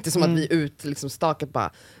 Och det är inte som att vi liksom stakat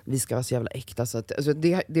bara, vi ska vara så jävla äkta, så att, alltså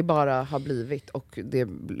det bara har blivit, och det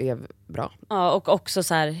blev bra. Ja, och också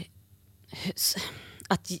så här,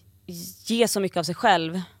 att ge så mycket av sig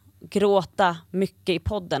själv, gråta mycket i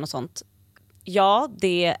podden och sånt. Ja,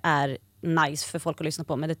 det är nice för folk att lyssna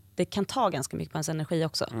på, men det kan ta ganska mycket på ens energi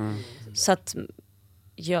också. Så att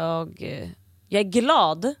jag är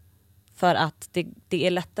glad för att det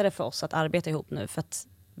är lättare för oss att arbeta ihop nu, för att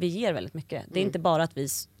vi ger väldigt mycket. Det är inte bara att vi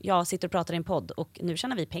sitter och pratar i en podd och nu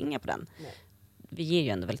tjänar vi pengar på den. Vi ger ju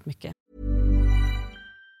ändå väldigt mycket.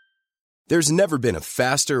 There's never been a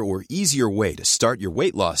faster or easier way to start your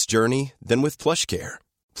weight loss journey than with PlushCare.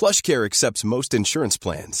 PlushCare accepts most insurance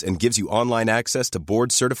plans and gives you online access to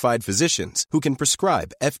board-certified physicians who can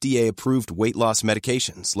prescribe FDA-approved weight loss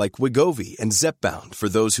medications like Wegovy and Zepbound for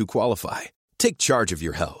those who qualify. Take charge of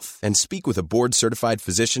your health and speak with a board-certified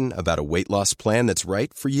physician about a weight loss plan that's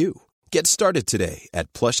right for you. Get started today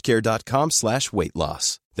at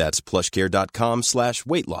plushcare.com/weightloss. That's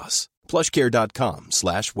plushcare.com/weightloss.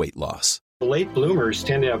 plushcare.com/weightloss. Late bloomers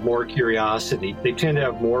tend to have more curiosity. They tend to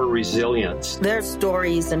have more resilience. There's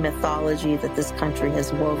stories and mythology that this country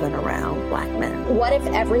has woven around Black men. What if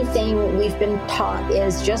everything we've been taught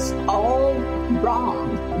is just all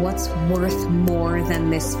wrong? What's worth more than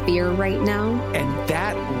this fear right now? And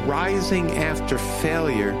that rising after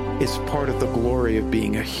failure is part of the glory of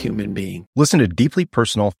being a human being. Listen to deeply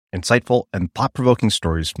personal, insightful, and thought-provoking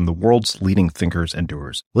stories from the world's leading thinkers and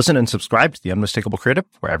doers. Listen and subscribe to The Unmistakable Creative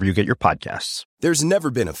wherever you get your podcasts. There's never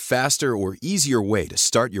been a faster or easier way to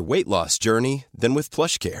start your weight loss journey than with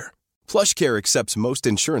PlushCare. PlushCare accepts most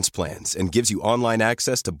insurance plans and gives you online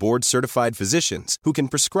access to board-certified physicians who can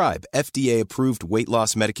prescribe FDA-approved weight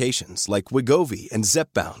loss medications like Wegovy and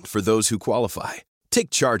Zepbound for those who qualify. Take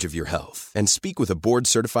charge of your health and speak with a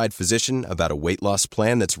board-certified physician about a weight loss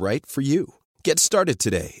plan that's right for you. Get started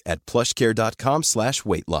today at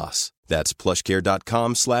plushcare.com/weightloss. That's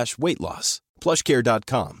plushcare.com/weightloss.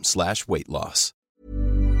 plushcare.com/weightloss.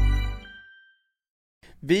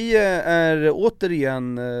 Vi är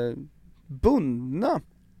återigen bundna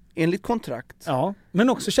enligt kontrakt. Ja, men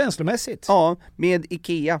också känslomässigt. Ja, med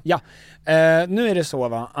IKEA. Ja, nu är det så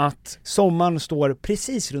va, att sommaren står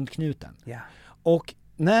precis runt knuten. Ja. Och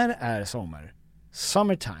när är sommar?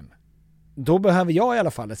 Summertime. Då behöver jag i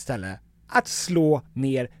alla fall ett ställe att slå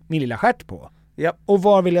ner min lilla stjärt på. Yep. Och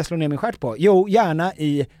var vill jag slå ner min stjärt på? Jo, gärna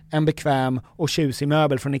i en bekväm och tjusig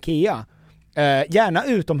möbel från IKEA. Gärna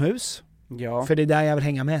utomhus. Ja. För det är där jag vill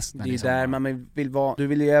hänga mest. Det är där man vill vara. Du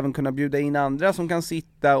vill ju även kunna bjuda in andra som kan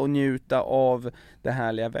sitta och njuta av det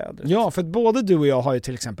härliga vädret. Ja, för att både du och jag har ju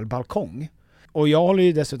till exempel balkong. Och jag håller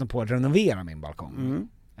ju dessutom på att renovera min balkong.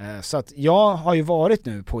 Så att jag har ju varit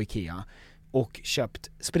nu på Ikea och köpt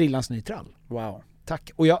sprillans ny trall. Wow.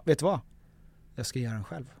 Tack. Och vet du vad? Jag ska göra den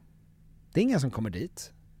själv. Det är ingen som kommer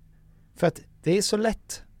dit. För att det är så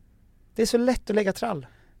lätt. Det är så lätt att lägga trall.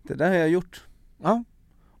 Det där har jag gjort. Ja.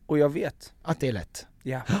 Och jag vet. Att det är lätt.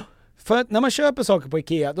 Ja. För att när man köper saker på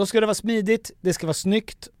Ikea, då ska det vara smidigt, det ska vara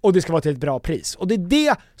snyggt och det ska vara till ett bra pris. Och det är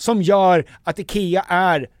det som gör att Ikea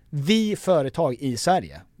är vi företag i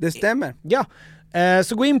Sverige. Det stämmer. Ja.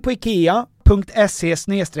 Så gå in på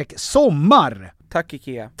ikea.se/sommar. Tack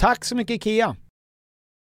Ikea. Tack så mycket Ikea.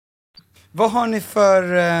 Vad har ni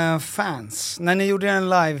för fans? När ni gjorde en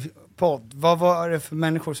live-podd, vad var det för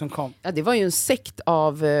människor som kom? Ja, det var ju en sekt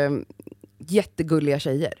av jättegulliga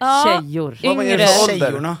tjejer. Tjejor. Yngre.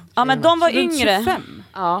 Tjejorna. Ja, men de var yngre. 25.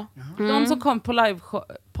 Ja. De som kom på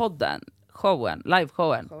liveshowen,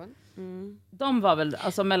 liveshowen. De var väl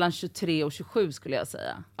alltså mellan 23 och 27 skulle jag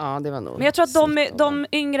säga. Ja, det var nog. Men jag tror att de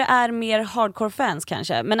yngre är mer hardcore-fans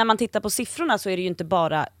kanske. Men när man tittar på siffrorna så är det ju inte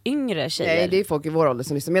bara yngre tjejer. Nej, det är folk i vår ålder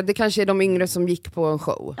som lyssnar. Men det kanske är de yngre som gick på en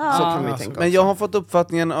show. Ja. Så kan man ju tänka. Men jag har fått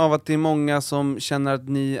uppfattningen av att det är många som känner att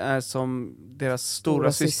ni är som deras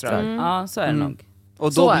stora systrar. Ja, så är det nog.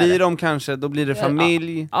 Och då blir de kanske, då blir det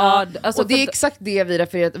familj. Ja, alltså och det är exakt det vi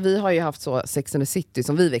refererar. Vi har ju haft så Sex and the City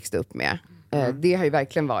som vi växte upp med. Det har ju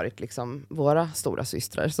verkligen varit liksom våra stora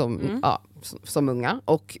systrar som unga.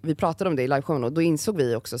 Och vi pratade om det i liveshowen och då insåg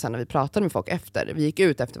vi också sen när vi pratade med folk efter. Vi gick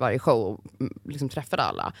ut efter varje show och liksom träffade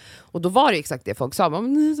alla. Och då var det exakt det folk sa.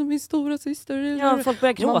 Ni som är stora syster. Ja, folk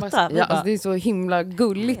började gråta. Ja, alltså, det är så himla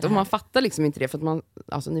gulligt och man fattar liksom inte det. För att man,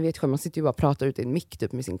 alltså ni vet själv, man sitter ju bara och pratar ut i en mick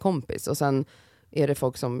typ med sin kompis. Och sen är det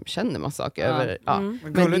folk som känner massa saker över. Ja.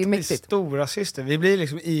 Men det är mäktigt. Stora syster. Vi blir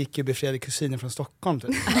liksom IQ-befriade kusiner från Stockholm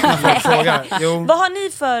typ. Frågar. Jo. Vad har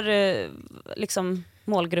ni för liksom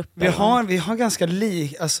målgrupper? Vi har ganska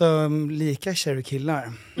lika tjejer och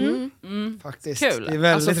killar. Faktiskt. Kul. Det är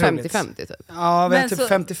väldigt alltså 50-50 typ. Ja, vi har typ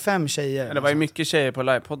 55 tjejer. Det var ju mycket tjejer på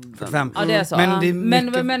livepodden. Ja, det är så.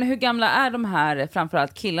 Men hur gamla är de här,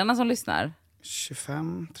 framförallt killarna som lyssnar?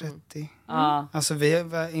 25, 30. Ja. Alltså vi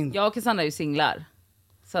var inte... Jag och Cassandra är ju singlar.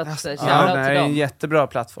 Så att det här är en jättebra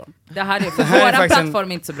plattform. Det här är för våra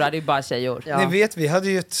plattform inte så bra, det är bara tjejer. Ja. Ni vet, vi hade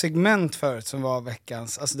ju ett segment förut som var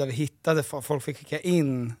veckans, alltså där vi hittade folk fick skicka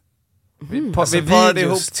in vi parade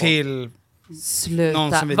ihop till sluta.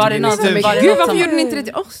 Någon som vi var det någon som, gud, varför gjorde ni inte det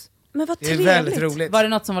till oss? Men vad trevligt. Det är väldigt roligt. Var det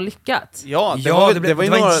något som var lyckat? Ja, det var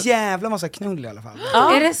en jävla massa knull i alla fall.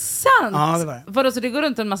 Ja. Är det sant? Ja, det var det. Vadå, så det går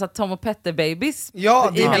runt en massa Tom och Petter-babies i hela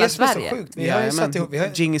Sverige? Ja, det är så sjukt. Vi har ju satt ihop...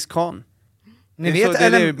 Djingis Khan. Ni vet, det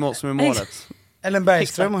är det som är målet. Ellen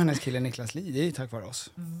Bergström och hennes kille Niklas Li, det är ju tack vare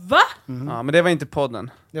oss. Va? Ja, men det var inte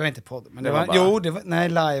podden. Det var inte podden, men det var bara... nej,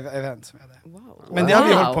 live-event som vi hade. Wow. Men det har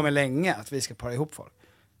vi hållit på med länge, att vi ska para ihop folk.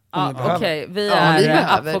 Okej, vi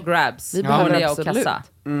är up for grabs. Vi behöver jag och Kassa.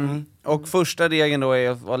 Och första regeln då är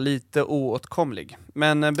att vara lite oåtkomlig.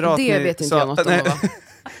 Men bra det att ni vet inte jag något om.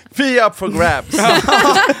 Vi är up for grabs.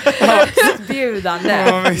 Bjudande.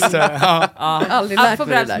 Aldrig lärt up for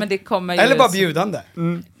grabs, men det kommer ju... Eller bara bjudande.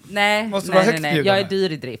 Nej, jag är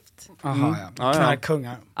dyr i drift. Aha,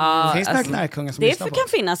 knarkkungar. Finns det några knarkkungar som lyssnar på? Det kan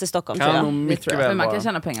finnas i Stockholm, tror jag. Men man kan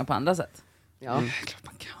tjäna pengar på andra sätt. Ja, klart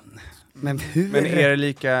man kan. Men hur? Men är det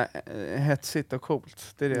lika hetsigt och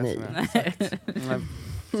coolt? Det är det som är.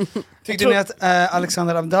 Tyckte ni att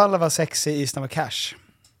Alexander Abdallah var sexy i Snabba Cash?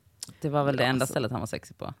 Det var väl det enda stället han var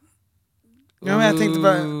sexy på. Ja, men jag tänkte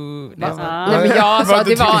bara... Nej, men jag sa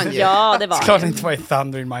det var han ju. Ja, det var han. Klart inte var i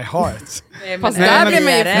Thunder in my heart. Fast där blev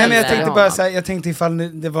man ju... Nej, men jag tänkte bara säga, jag tänkte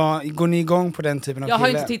ifall det var... Går ni igång på den typen av Jag har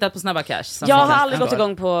kille? inte tittat på Snabba Cash. Jag har aldrig gått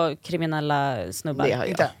igång på kriminella snubbar. Det har jag.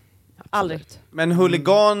 Inte? Aldrig. Men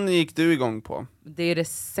huligan gick du igång på? Det är det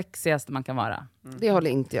sexigaste man kan vara. Det håller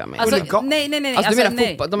inte jag med. Alltså, nej. Alltså, du menar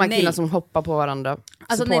fotboll? De här killarna som hoppar på varandra.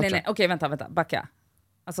 Alltså nej. Okej, vänta. Backa.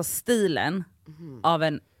 Alltså stilen av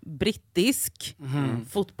en brittisk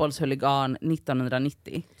fotbollshuligan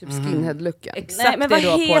 1990. Typ skinhead-lucka. Exakt, men vad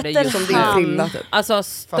heter som din frilla typ. Alltså,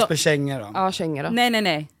 fast med kängor då? Ja, kängor då.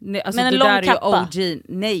 Nej. Alltså, men en det lång där kappa. är ju OG.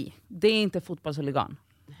 Nej, det är inte fotbollshuligan.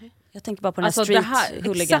 Jag tänker bara på den här Alltså det här,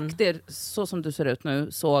 street-hooligan. exakt det, så som du ser ut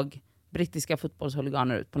nu, såg brittiska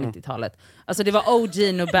fotbollshuliganer ut på 90-talet. Alltså det var OG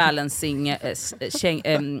New Balance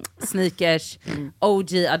sneakers,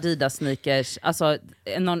 OG Adidas sneakers, alltså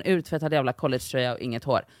någon urtvättad jävla college-tröja och inget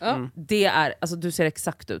hår. Det är, alltså du ser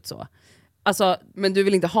exakt ut så. Alltså, men du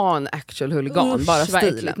vill inte ha en actual huligan, bara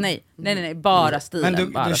stilen? Nej, bara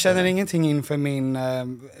stilen. Men du känner ingenting inför min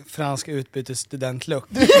franska utbytesstudentlook?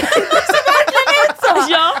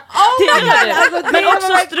 Ja, det gör det. Men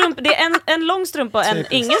också det är en lång strumpa och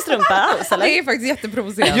ingen strumpa alls, eller? Det är faktiskt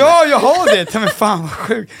jätteprovocerande. Ja, jag har det! Men fan vad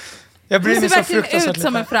sjukt. Jag bryr du mig ser så verkligen fruktansvärt ut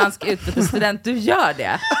som en fransk utbytesstudent, du gör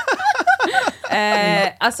det.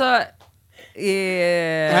 Alltså...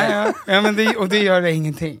 Ja, men det gör det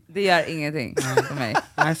ingenting. Det gör ingenting för mig.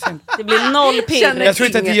 Det blir 0 piller. Jag tror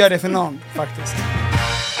inte att det gör det för någon, faktiskt.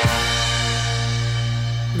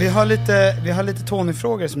 Vi har lite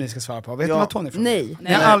Tony-frågor som ni ska svara på. Vet ni vad Tony-frågor? Nej.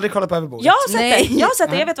 Ni har aldrig kollat på överbordet? Jag har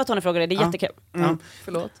sett det. Jag vet vad Tony-frågor är. Det är jättekul.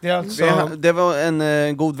 Förlåt. Det var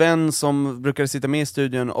en god vän som brukade sitta med i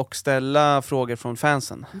studion och ställa frågor från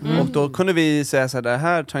fansen. Och då kunde vi säga så här: det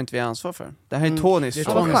här tar inte vi ansvar för. Det här är Tonys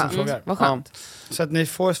frågor. Vad skönt. Så att ni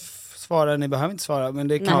får svara, ni behöver inte svara. Men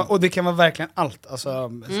det kan och det kan vara verkligen allt. Alltså,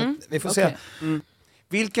 så vi får se.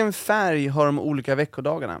 Vilken färg har de olika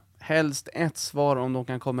veckodagarna? Helst ett svar om de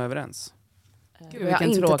kan komma överens. Gud, jag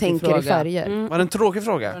inte tänker i färger. Var det en tråkig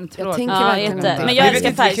fråga? Jag tänker inte. Men jag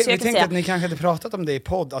älskar färg, så jag tänker att ni kanske hade pratat om det i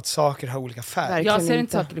podd, att saker har olika färg. Jag ser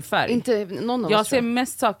inte saker i färg. Inte någon av jag oss, ser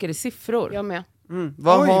mest saker i siffror. Jag med.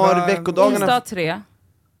 Vad har veckodagarna? Onsdag 3.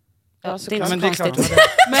 Ja, det är inte så konstigt.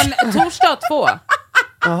 Men torsdag 2.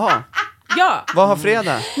 Jaha. Ja. Vad har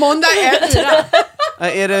fredag? Måndag är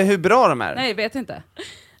 4. Är det hur bra de är? Nej, vet inte.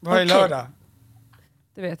 Vad är lördag?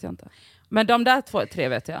 Det vet jag inte. Men de där 3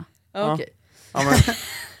 vet jag. Okej.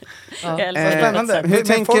 Spännande. Hur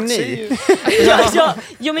tänker ni?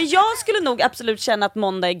 Jo, men jag skulle nog absolut känna att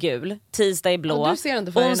måndag är gul, tisdag är blå,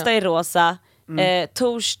 onsdag är rosa,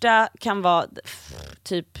 torsdag kan vara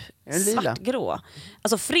typ svartgrå.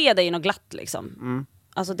 Alltså fredag är ju något glatt liksom.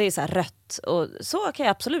 Alltså det är så här rött, och så kan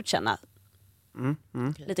jag absolut känna.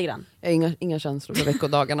 Lite grann. Jag har inga känslor för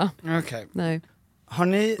veckodagarna. Okej. Nej. Har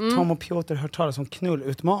ni, Tom och Piotr, hört talas om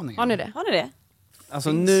knullutmaningen? Har ni det? Har ni det?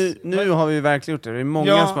 Alltså nu har vi verkligen gjort det. Det är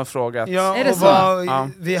många som har frågat. Ja, är det så?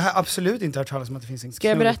 Vi har absolut inte hört talas om att det finns en Ska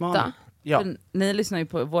jag berätta? Ja. Ni lyssnar ju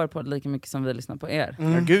på vår podd lika mycket som vi lyssnar på er.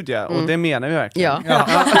 Ja, gud ja. Och det menar vi verkligen. Ja.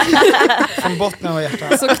 Från botten av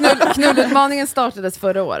hjärtat. Så knullutmaningen startades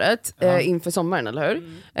förra året inför sommaren, eller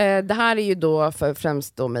hur? Det här är ju då för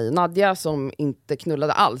främst då mig och Nadja som inte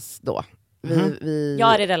knullade alls då.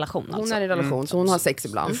 Jag är i relation alltså. Hon är i relation, så hon har sex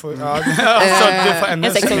ibland. Du får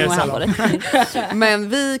ännu sex. Men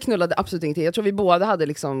vi knullade absolut ingenting. Jag tror vi båda hade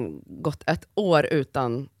liksom gått ett år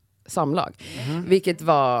utan samlag. Vilket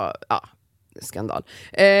var skandal.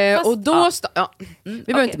 Och då vi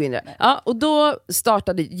behöver inte gå in i det. Och då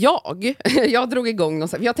startade jag drog igång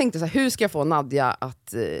jag tänkte så här, hur ska jag få Nadja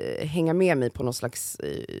att hänga med mig på någon slags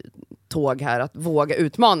tåg här, att våga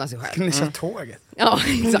utmana sig själv. Ni kör tåget? Ja,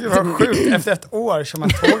 exakt. Det var sjukt, efter ett år kör man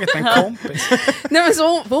tåget med en kompis. Nej, men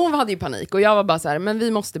så hon hade ju panik och jag var bara så här, men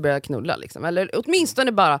vi måste börja knulla liksom. Eller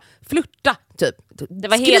åtminstone bara flirta typ. Det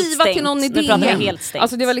var skriva helt stängt. Till någon idé.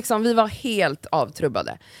 Alltså det var liksom, vi var helt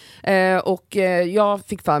avtrubbade. Och jag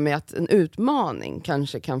fick för mig att en utmaning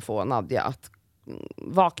kanske kan få Nadja att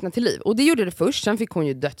vakna till liv. Och det gjorde det först, sen fick hon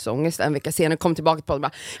ju dödsångest en vecka senare, kom tillbaka på det och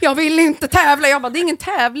bara, jag vill inte tävla. Jag bara, det är ingen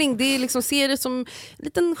tävling, det är liksom, ser det som en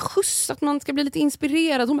liten skjuts att man ska bli lite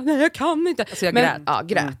inspirerad. Hon bara, nej jag kan inte. Alltså jag grät. Ja,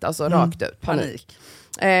 grät, alltså rakt ut, panik.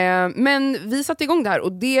 Men vi satte igång det här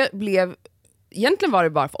och det blev, egentligen var det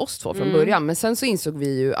bara för oss två från början, men sen så insåg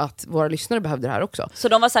vi ju att våra lyssnare behövde det här också. Så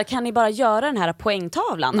de var så här, kan ni bara göra den här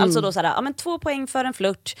poängtavlan? Alltså då så här, men 2 poäng för en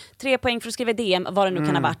flört, 3 poäng för att skriva DM, vad det nu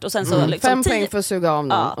kan ha varit, och sen så liksom 5 poäng för att suga av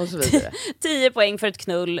någon och så vidare. 10 poäng för ett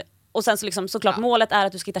knull, och sen så liksom såklart målet är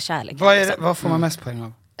att du ska hitta kärlek. Vad får man mest poäng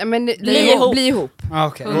av? Men bli ihop.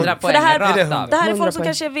 100 poäng. För det här är folk som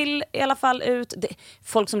kanske vill i alla fall ut.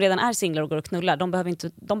 Folk som redan är singlar och går och knullar, de behöver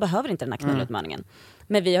inte den här knullutmaningen.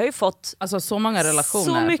 Men vi har ju fått alltså så många relationer.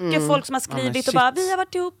 Så mycket folk som har skrivit och bara, vi har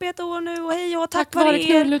varit ihop i ett år nu och hej och tack vare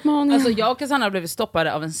er. Alltså jag och Cassandra blev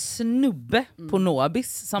stoppade av en snubbe på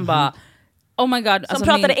Nobis som bara, oh my god. Som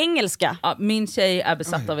pratade engelska. Ja, min tjej är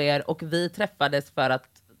besatt av er och vi träffades för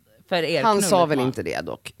er. Han sa väl inte det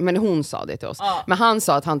dock, men hon sa det till oss. Men han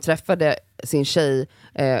sa att han träffade sin tjej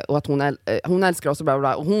och att hon älskar oss och bla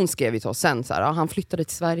bla, och hon skrev till oss sen så här, han flyttade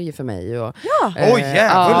till Sverige för mig och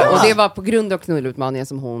och det var på grund av knullutmaningen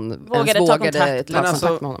som hon vågade ta kontakt med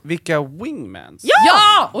honom. Vilka wingmans?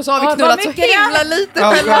 Ja! Och så har vi knullat så himla lite.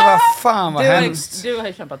 Vad fan vad hemskt. Du har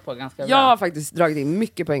ju kämpat på ganska bra. Jag har faktiskt dragit in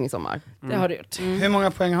mycket poäng i sommar. Det har du gjort. Hur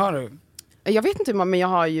många poäng har du? Jag vet inte, men jag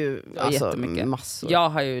har ju massor. Jag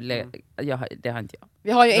har ju det har inte jag.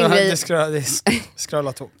 Vi har ju en grej. Det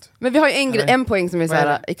scrollar tomt. Men vi har ju en poäng som är så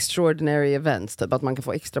här extraordinary events, typ att man kan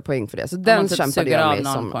få extra poäng för det. Så den kämpade jag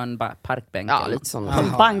med som på en parkbänk. Ja, lite sån. På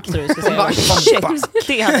en bank tror jag ska säga.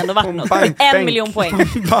 Det hade ändå varit något. 1 miljon poäng.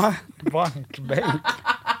 Bankbänk.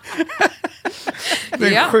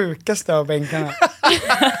 Den sjukaste av bänkarna.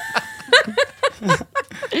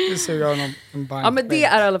 Det suger av en bank. Ja, men det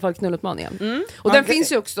är i alla fall knullutmaningen. Och den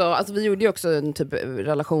finns ju också, alltså vi gjorde ju också en typ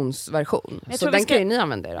relationsversion. Så den kan ju ni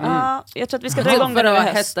använda er. Ja, jag tror att vi ska dra igång för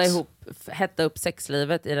att hetta upp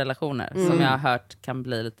sexlivet i relationer som jag har hört kan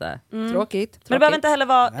bli lite tråkigt. Men det behöver inte heller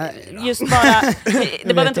vara just bara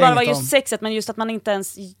det behöver inte bara vara just sexet, men just att man inte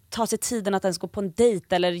ens tar sig tiden att ens gå på en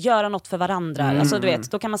dejt eller göra något för varandra. Alltså du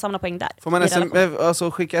vet, då kan man samla poäng där. Får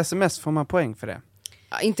man skicka sms, får man poäng för det?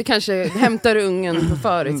 Ja, inte kanske hämtar ungen på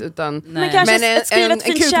förut utan men kanske skriva ett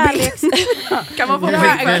fint kärleks. Kan man få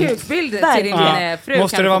en kukbild till din fru?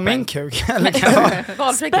 Måste det vara min kuk?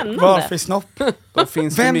 Eller valfri snopp.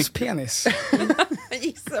 Vems penis?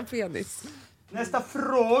 Gissa penis. Nästa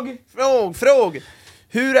fråg.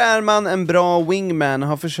 Hur är man en bra wingman?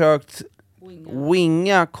 Har försökt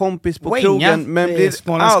winga kompis på krogen men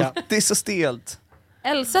blir alltid så stelt.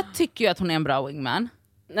 Elsa tycker ju att hon är en bra wingman.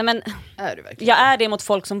 Nej, men jag är det mot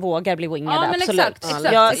folk som vågar bli wingade, men absolut.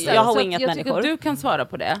 Exakt. Jag har wingat människor. Jag tycker du kan svara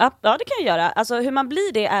på det. Ja, det kan jag göra. Alltså, hur man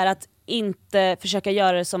blir det är att inte försöka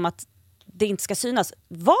göra det som att det inte ska synas.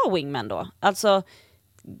 Var wingman då. Alltså,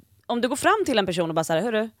 om du går fram till en person och bara säger,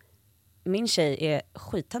 hörru, min tjej är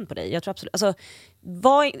skittänd på dig. Jag tror absolut. Alltså,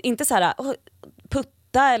 var inte så här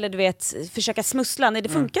putta eller du vet försöka smussla. Nej, det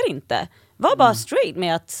funkar inte. Var bara straight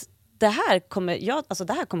med att det här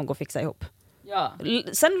kommer gå att fixa ihop. Ja.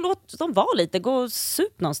 Sen låt dem vara lite, gå och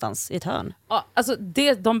sup någonstans i ett hörn. Ja, alltså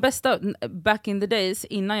de bästa, back in the days,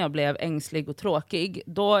 innan jag blev ängslig och tråkig,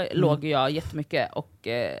 då låg jag jättemycket och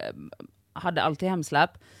hade alltid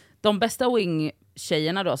hemsläpp. De bästa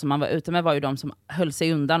wing-tjejerna då som man var ute med var ju de som höll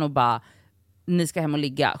sig undan och bara, ni ska hem och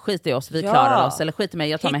ligga, skit i oss, vi klarar oss, eller skit i mig,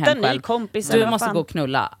 jag tar mig hem själv. Kompis, du måste gå och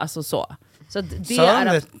knulla, alltså så. Så det är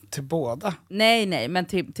det till båda? Nej, men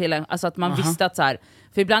till alltså att man visste att så här,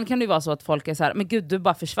 för ibland kan det ju vara så att folk är så här, men gud du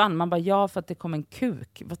bara försvann. Man bara, ja för att det kom en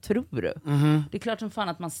kuk. Vad tror du? Det är klart som fan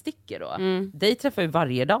att man sticker då. Dig träffar ju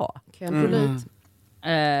varje dag.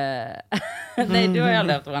 Nej, du har ju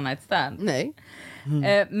aldrig haft one night stand. Nej.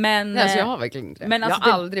 Men alltså, jag har verkligen inte det. Men alltså,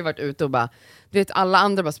 jag har aldrig varit ute och bara, du vet alla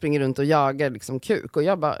andra bara springer runt och jagar liksom kuk. Och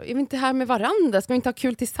jag bara, är vi inte här med varandra? Ska vi inte ha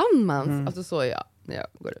kul tillsammans? Alltså så är jag när jag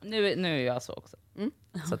går ut. Nu är jag så också.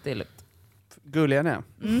 Så att det är lugnt. Gulliga ni.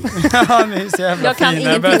 Ja, ni är så jävla jag kan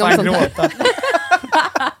fina. ingenting om sånt här.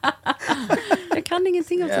 Jag kan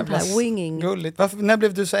ingenting om sånt här. Winging. Gulligt. När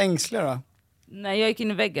blev du så ängslig då? Nej, jag gick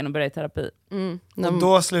in i väggen och började i terapi. Och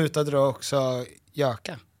då slutade du också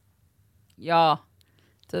göka? Ja,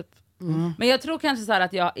 typ. Men jag tror kanske så här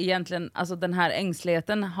att jag egentligen, alltså den här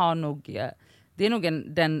ängsligheten har nog, det är nog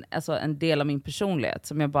en del av min personlighet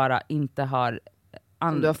som jag bara inte har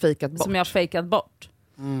som du har fejkat bort. Som jag har fejkat bort.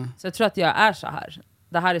 Så jag tror att jag är så här.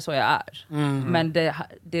 Det här är så jag är. Men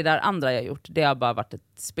det där andra jag gjort, det har bara varit ett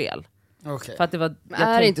spel. Okay. För att det var,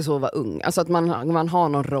 är det inte så att vara ung? Alltså att man har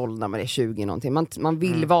någon roll när man är 20 någonting. Man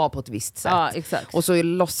vill vara på ett visst sätt. Ja, exakt. Och så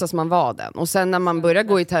låtsas man vara den. Och sen när man börjar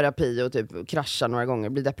gå i terapi och typ kraschar några gånger,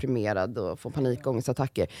 blir deprimerad och får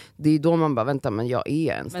panikångestattacker, det är då man bara, vänta, men jag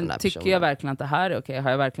är en sån där person. Tycker jag verkligen att det här är okej?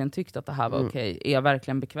 Har jag verkligen tyckt att det här var okej? Är jag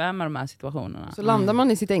verkligen bekväm med de här situationerna? Så landar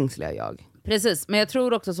man i sitt ängsliga jag. Precis, men jag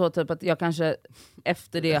tror också så typ att jag kanske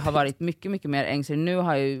efter det har varit mycket, mycket mer ängslig. Nu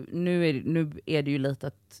är det ju lite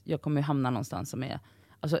att jag kommer hamna någonstans som är...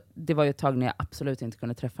 Alltså, det var ju ett tag när jag absolut inte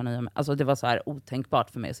kunde träffa nya... Alltså det var så här otänkbart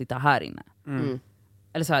för mig att sitta här inne.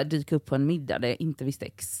 Eller så här, dyka upp på en middag där jag inte visste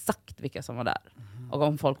exakt vilka som var där. Och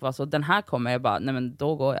om folk var så, den här kommer, jag bara, nej men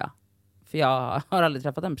då går jag. För jag har aldrig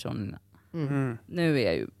träffat den personen innan. Nu är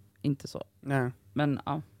jag ju inte så. Nej. Men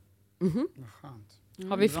ja.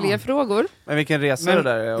 Har vi fler frågor? Men vilken resa det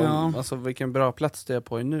där är. Alltså vilken bra plats det är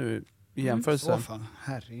på nu i jämförelse.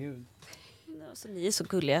 Herregud. Alltså, ni är så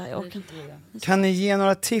gulliga. Jag orkar inte. Kan ni ge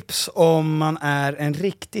några tips om man är en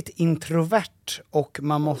riktigt introvert och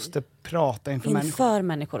man måste prata inför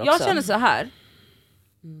människor också? Jag känner så här.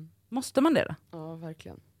 Måste man det då? Ja,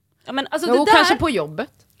 verkligen. Ja, men, alltså, det där, kanske på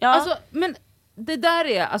jobbet. Ja. Alltså, men det där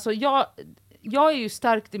är... Alltså, jag är ju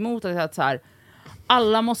starkt emot att så här...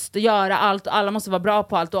 Alla måste göra allt och alla måste vara bra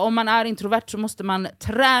på allt. Och om man är introvert så måste man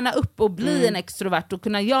träna upp och bli en extrovert och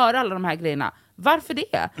kunna göra alla de här grejerna. Varför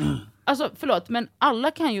det? Alltså förlåt, men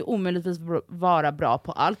alla kan ju omöjligtvis vara bra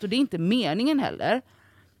på allt och det är inte meningen heller.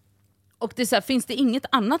 Och det är så här, finns det inget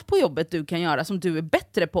annat på jobbet du kan göra som du är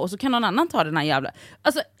bättre på, och så kan någon annan ta den här jävla...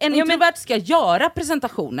 Alltså en introvert ska göra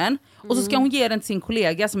presentationen och så ska hon ge den till sin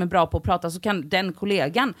kollega som är bra på att prata, så kan den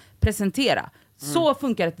kollegan presentera. Så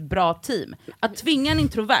funkar ett bra team. Att tvinga en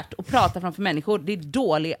introvert att prata framför människor, det är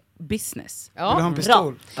dålig business. Ja, vill du ha en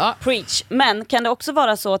pistol? Ja. Preach. Men kan det också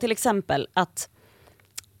vara så till exempel att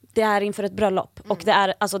det är inför ett bröllop och det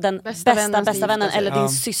är alltså den bästa vännen eller din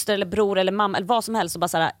syster eller bror eller mamma eller vad som helst, och bara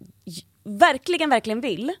såhär, verkligen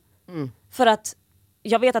vill för att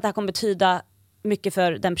jag vet att det här kommer betyda mycket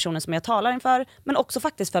för den personen som jag talar inför, men också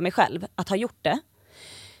faktiskt för mig själv att ha gjort det.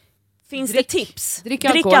 Finns det tips? Drick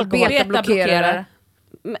alkohol. Beta-blockerare.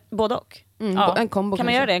 Både och. En kombo. Kan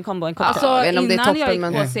man göra det? En kombo? Alltså, innan jag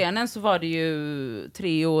gick på scenen så var det ju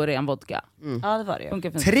 3 år ren vodka. Ja, det var det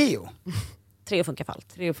ju. Treo? Treo funkar för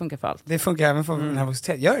allt. Treo funkar för allt. Det funkar även för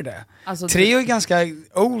nervositet. Gör det? Alltså, Treo är ganska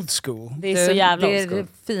old school. Det är så jävla old school. Det är det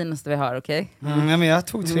finaste vi har, okej? Men jag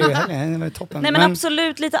tog Treo i helgen, det var toppen. Nej men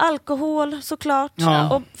absolut, lite alkohol såklart.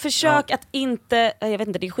 Ja. Och försök att inte, jag vet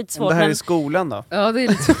inte, det är skitsvårt. Det här är skolan då? Ja, det är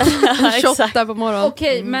lite shotta på morgonen.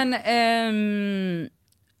 Okej, men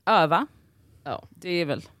öva. Ja. Det är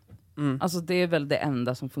väl alltså det är väl det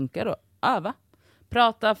enda som funkar då. Öva.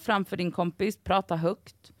 Prata framför din kompis, prata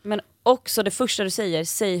högt. Men också det första du säger,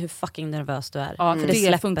 säg hur fucking nervös du är. Ja, för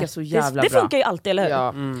det funkar så jävla bra. Det funkar ju alltid, eller hur?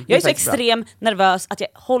 Ja. Jag är så extrem nervös att jag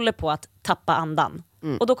håller på att tappa andan.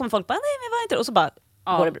 Och då kommer folk bara, nej men var inte det. Och så bara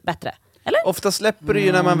går det bättre. Eller? Ofta släpper det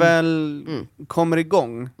ju när man väl kommer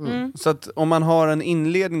igång. Så att om man har en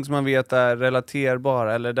inledning som man vet är relaterbar,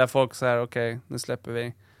 eller där folk säger okej, nu släpper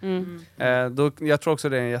vi. Då, jag tror också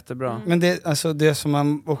det är jättebra. Men det som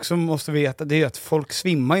man också måste veta, det är att folk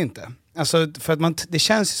svimmar ju inte. Alltså, för att det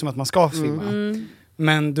känns ju som att man ska svimma.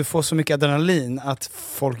 Men du får så mycket adrenalin att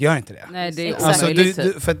folk gör inte det. Nej, det är alltså,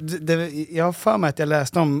 jag har för mig att jag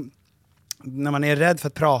läste om när man är rädd för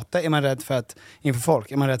att prata, är man rädd för att inför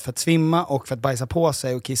folk, är man rädd för att svimma och för att bajsa på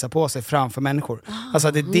sig och kissa på sig framför människor.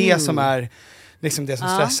 Alltså det är det som är liksom det som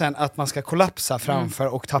stressen, att man ska kollapsa framför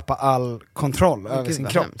och tappa all kontroll över sin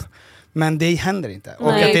kropp. Men det händer inte. Och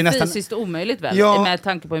nej, att det är nästan fysiskt omöjligt väl, med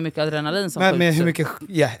tanke på hur mycket adrenalin som med hur mycket,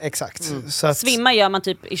 ja, exakt. Så att, svimma gör man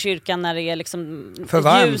typ i kyrkan när det är liksom för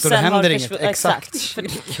varmt och det händer inget. Exakt.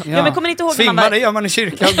 Ja, men kommer ni inte ihåg svimma, det gör man i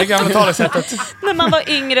kyrkan, det gamla talesättet. När man var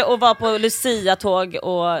yngre och var på Lucia-tåg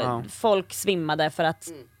och folk svimmade för att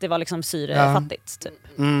det var liksom syrefattigt typ.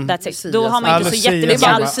 That's it. Då har man inte så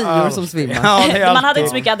jättemycket lucior som svimmar. Ja, man hade inte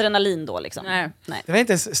så mycket adrenalin då liksom. Nej. Det var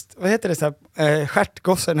inte, vad heter det så här,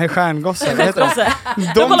 stjärtgossen, nej stjärngossen.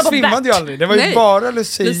 De svimmade ju aldrig. Det var ju bara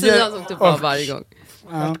Lucia som typ var varje gång.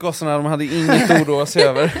 Gossarna, de hade inget att oroa sig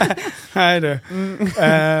över. Nej du.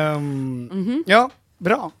 Ja,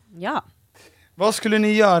 bra. Ja. Vad skulle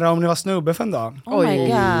ni göra om ni var snubbe för en dag? Oh my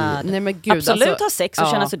god. Nej, men gud, absolut alltså, ha sex och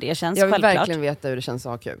känna så det känns. Jag vill självklart. verkligen veta hur det känns att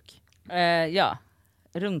ha kuk. Ja,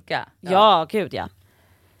 runka. Ja, gud ja.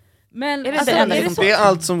 Men är det, alltså, det är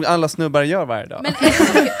allt som alla snubbar gör varje dag. Men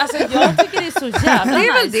alltså, jag tycker det är så jävla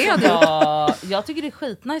det är väl nice. Jag tycker det är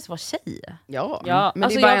skitnice att vara tjej. Ja, men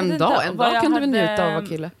alltså, det är bara en dag. En dag kan du väl njuta av att vara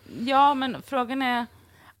kille. Ja, men frågan är...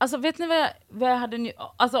 Alltså vet ni vad jag hade...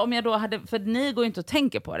 Alltså om jag då hade... För ni går ju inte att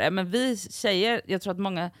tänka på det. Men vi tjejer, jag tror att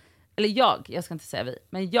många... Eller jag ska inte säga vi.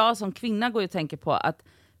 Men jag som kvinna går ju och tänker på att...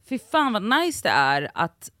 Fy fan vad nice det är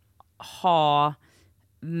att ha...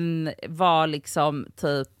 Var liksom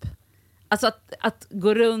typ... Alltså att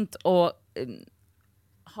gå runt och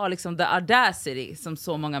ha liksom the audacity som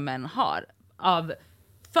så många män har av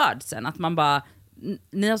födseln. Att man bara,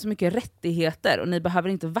 ni har så mycket rättigheter och ni behöver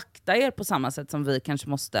inte vakta er på samma sätt som vi kanske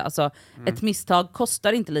måste. Alltså ett misstag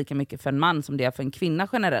kostar inte lika mycket för en man som det är för en kvinna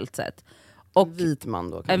generellt sett. Och en vit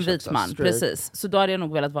man då kanske. En vit man, straight. Precis. Så då hade jag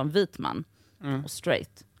nog velat vara en vit man och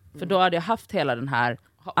straight. För då hade jag haft hela den här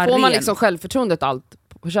Får man liksom självförtroendet allt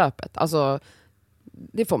på köpet? Alltså...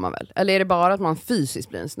 Det får man väl? Eller är det bara att man fysiskt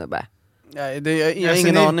blir en snubbe? Nej, jag har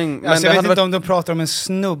ingen aning. Men alltså, jag vet inte om de pratar om en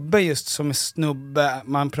snubbe just som en snubbe,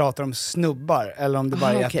 man pratar om snubbar, eller om det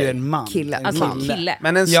bara är att du är en man. Kille. En alltså, kille.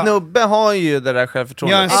 Men en snubbe har ju det där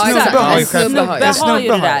självförtroendet. Ja, en snubbe har ju självförtroendet. En snubbe har ju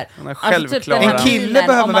det där. Alltså, en kille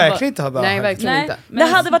behöver verkligen inte ha bara. Nej, verkligen inte. Det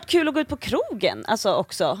hade varit kul att gå ut på krogen alltså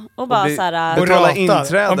också. Och bara såhär... Betala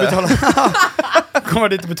inträde. Kommer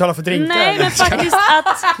dit och betala för drinkar? Nej, men faktiskt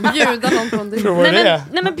att... bjuda någon på en drink.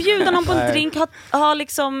 Nej, men bjuda någon på en drink har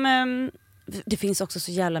liksom... det finns också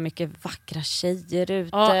så jävla mycket vackra tjejer ute.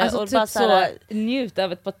 Ja, alltså och typ bara så njut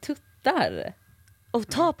av ett par tuttar. Och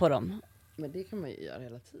ta på dem. Men det kan man ju göra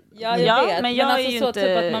hela tiden. Ja, jag vet. Men jag alltså är ju så inte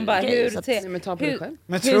typ att man bara, men ta på dig själv.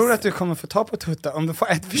 Men tror du att du kommer få ta på tuttar om du får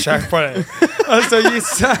ett försök på dig? Alltså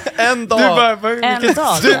gissa. En dag. En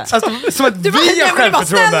dag. Som att vi har självförtroende.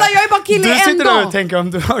 Snälla, jag är bara kille en dag. Du sitter där och tänker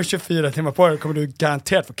om du har 24 timmar på dig kommer du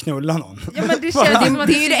garanterat få knulla någon. Ja, men det känns som att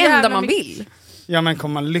det är ju det enda man vill. Ja, men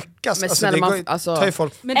kommer man lyckas? Men alltså, det går, tar ju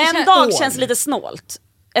folk... Men en dag känns lite snålt.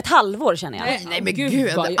 Ett halvår känner jag. Nej men gud,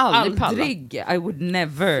 aldrig. I would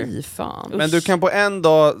never. Fy fan. Men du kan på en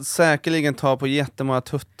dag säkerligen ta på jättemånga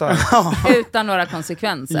tuttar. Utan några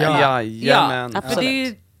konsekvenser. Jajamän. Ja, för det är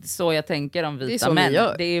ju så jag tänker om vita män.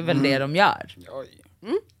 Det är väl det de gör.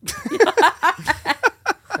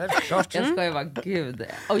 Jag skojar bara, gud.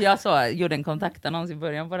 Och jag gjorde en kontaktannons i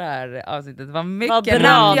början på det här avsnittet. Det var mycket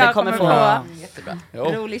bra det kommer få. Jättebra.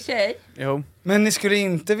 Rolig tjej. Jo. Men ni skulle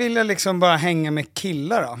inte vilja liksom bara hänga med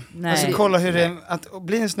killar då? Nej. Alltså kolla hur det är att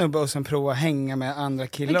bli en snubbe och sen prova hänga med andra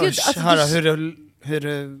killar Gud, och alltså, höra hur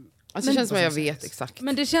det... Alltså det känns som att jag vet exakt.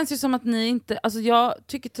 Men det känns ju som att ni inte, alltså jag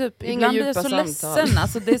tycker typ, Inga ibland blir jag djupa så samtal. ledsen.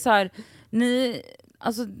 Alltså det är så här, ni,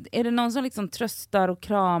 alltså är det någon som liksom tröstar och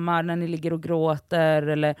kramar när ni ligger och gråter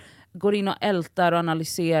eller går in och ältar och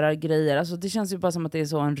analyserar grejer? Alltså det känns ju bara som att det är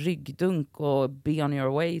så en ryggdunk och be on your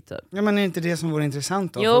way typ. Ja, men är inte det som vore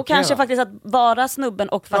intressant då? Jo, kanske faktiskt att vara snubben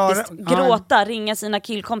och faktiskt gråta, ringa sina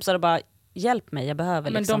killkompisar och bara hjälp mig, jag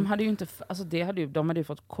behöver men liksom. de hade ju inte, alltså de hade ju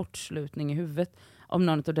fått kortslutning i huvudet om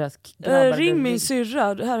någon av deras grabbar. Ring min syrra,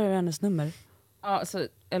 här är hennes nummer. Ja, så,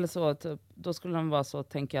 eller så typ, då skulle de vara så,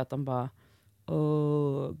 tänker jag att de bara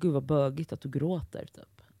gud vad bögigt att du gråter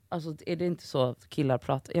typ. Alltså är det inte så att killar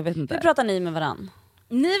pratar? Jag vet inte. Hur pratar ni med varann?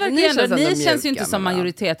 Ni känns ju inte som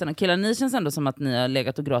majoriteten av killar. Ni känns ändå som att ni har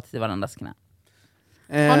legat och gråtit i varandras knä.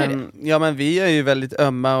 Har ni det? Ja, men vi är ju väldigt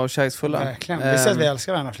ömma och kärleksfulla. Verkligen. Vi säger att vi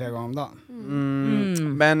älskar varandra flera gånger om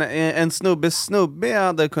dagen. Men en snubbe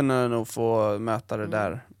hade kunnat nog få möta det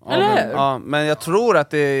där. Ja, men jag tror att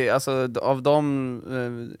det är, alltså, av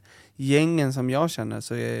de gängen som jag känner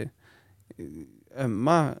så är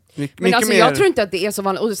ömma mycket alltså, mer. jag tror inte att det är så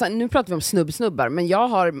vanligt. Och så, nu pratar vi om snubbar, men jag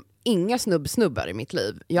har inga snubbar i mitt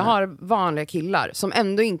liv. Jag har vanliga killar som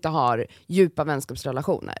ändå inte har djupa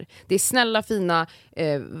vänskapsrelationer. Det är snälla, fina,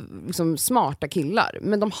 liksom smarta killar,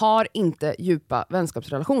 men de har inte djupa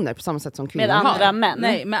vänskapsrelationer på samma sätt som kvinnor har. Med andra män?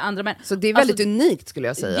 Nej, med andra män. Så det är väldigt unikt skulle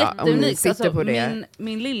jag säga. Jätteunikt. Om ni sitter på det.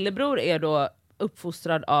 Min lillebror är då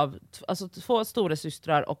uppfostrad av 2 stora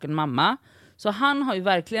systrar och en mamma. Så han har ju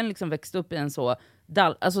verkligen liksom växt upp i en så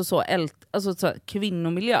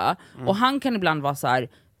kvinnomiljö. Och han kan ibland vara så här,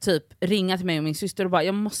 typ ringa till mig och min syster och bara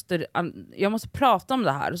jag måste prata om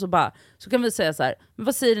det här. Och så kan vi säga så här, men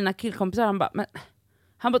vad säger dina killkompisar?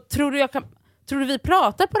 Han bara tror du vi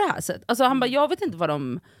pratar på det här sättet? Alltså han bara, jag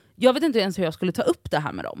vet inte ens hur jag skulle ta upp det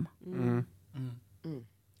här med dem.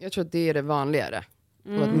 Jag tror att det är det vanligare.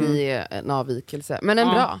 Och att ni är en avvikelse. Men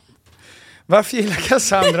bra. Varför gillar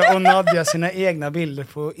Cassandra och Nadia sina egna bilder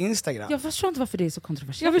på Instagram? Jag förstår inte varför det är så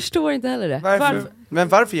kontroversiellt. Jag förstår inte heller det.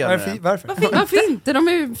 Varför gör det? Varför inte? De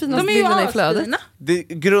är ju finaste bilderna i flödet.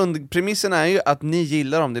 Grundpremissen är ju att ni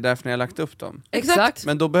gillar dem, det är därför ni har lagt upp dem. Exakt.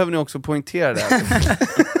 Men då behöver ni också poängtera det.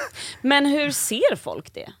 Men hur ser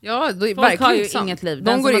folk det? Ja, folk har ju inget liv.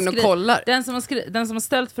 De går in och kollar. Den som har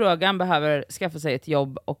ställt frågan behöver skaffa sig ett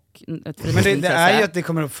jobb och ett Men det är ju att det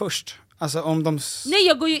kommer upp först. Alltså om de... Nej,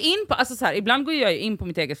 jag går ju in på, alltså så här, ibland går jag ju in på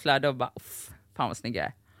mitt eget flöde och bara, fan vad snygg jag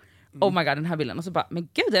är. Oh my god, den här bilden. Och så bara, men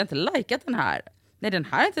gud, jag har inte likat den här. Nej, den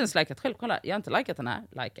här har jag inte ens likat själv. Kolla, jag har inte likat den här.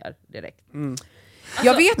 Likar direkt. Alltså,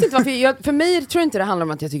 jag vet inte varför, för mig tror jag inte det handlar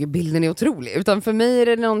om att jag tycker bilden är otrolig, utan för mig är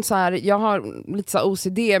det någon så här, jag har lite så här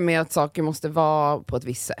OCD med att saker måste vara på ett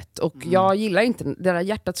visst sätt, och jag gillar inte, det där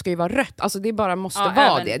hjärtat ska ju vara rött, alltså det bara måste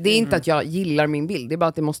vara det är inte att jag gillar min bild, det är bara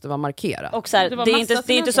att det måste vara markerat. Och så här, det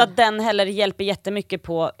är inte så att den heller hjälper jättemycket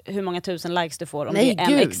på hur många tusen likes du får om det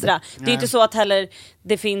är en extra. Det är inte så att heller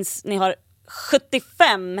ni har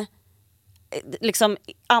 75 liksom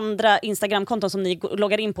andra Instagram-konton som ni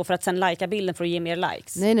loggar in på för att sen likea bilden för att ge mer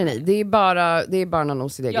likes. Nej, det är bara någon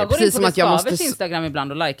OCD. Jag går in på det Skavers Instagram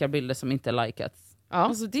ibland och likar bilder som inte är likats. Ja.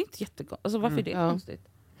 Alltså det är inte jättegott. Alltså varför är det konstigt?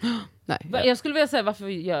 Nej. Jag skulle vilja säga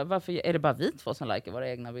varför är det bara vi två som likar våra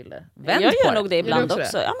egna bilder? Jag gör nog det ibland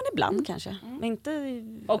också. Ja, men ibland kanske. Men inte...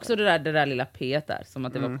 Också det där lilla P där, som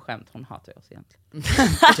att det var på skämt. Hon hatar oss egentligen.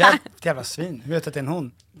 Jävla svin. Hur vet att det är en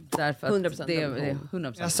hon? Därför att 100% det är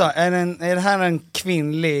 100%. Jag sa, är det här en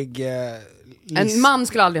kvinnlig... En man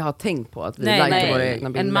skulle aldrig ha tänkt på att vi likar våra egna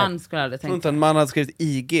bilder. En man skulle aldrig tänkt på. En man hade skrivit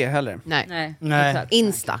IG heller. Nej. Exakt.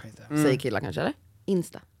 Insta, säger killar kanske, eller?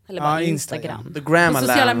 Insta. Eller bara Instagram. The Grandma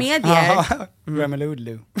sociala medier. Grandma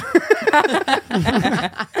Lulu.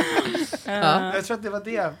 Jag tror att det var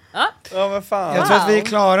det. Ja, vad fan. Jag tror att vi är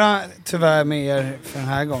klara tyvärr med er för den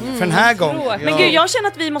här gången. För den här gången. Men gud, jag känner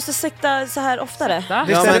att vi måste sikta så här oftare.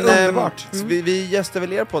 Visst är det underbart? Vi gästar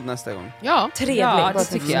väl er podd nästa gång? Ja. Trevligt. Ja, det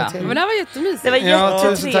tycker jag. Men det här var jättemysigt. Det var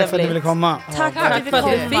jättetrevligt. Tusen tack för att du ville komma. Tack för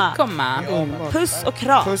att du fick komma. Puss och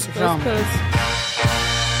kram. Puss och kram. Puss.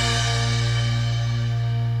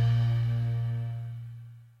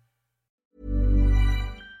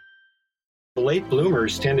 Late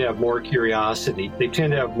bloomers tend to have more curiosity. They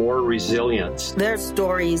tend to have more resilience. There are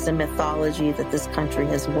stories and mythology that this country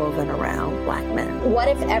has woven around Black men. What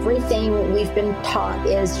if everything we've been taught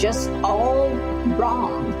is just all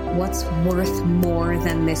wrong? What's worth more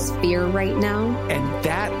than this fear right now? And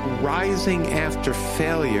that rising after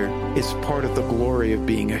failure is part of the glory of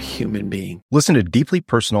being a human being. Listen to deeply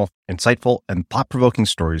personal, insightful, and thought-provoking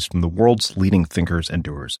stories from the world's leading thinkers and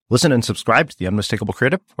doers. Listen and subscribe to The Unmistakable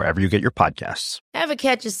Creative wherever you get your podcasts. Ever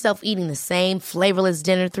catch yourself eating the same flavorless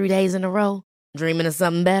dinner 3 days in a row? Dreaming of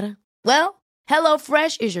something better? Well,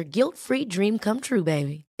 HelloFresh is your guilt-free dream come true,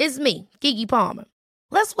 baby. It's me, Keke Palmer.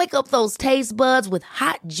 Let's wake up those taste buds with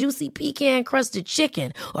hot, juicy pecan-crusted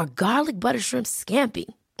chicken or garlic butter shrimp scampi.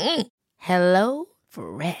 Hello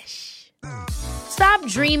Fresh. Stop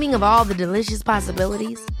dreaming of all the delicious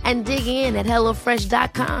possibilities and dig in at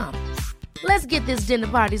HelloFresh.com. Let's get this dinner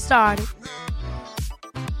party started.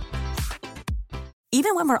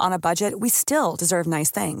 Even when we're on a budget, we still deserve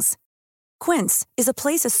nice things. Quince is a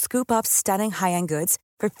place to scoop up stunning high-end goods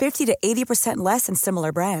for 50 to 80% less than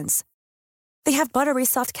similar brands. They have buttery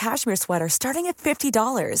soft cashmere sweaters starting at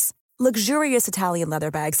 $50, luxurious Italian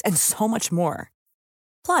leather bags, and so much more.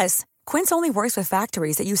 Plus, Quince only works with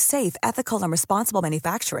factories that use safe, ethical, and responsible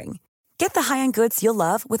manufacturing. Get the high-end goods you'll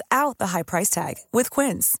love without the high price tag with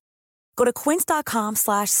Quince. Go to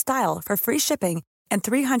quince.com/style for free shipping and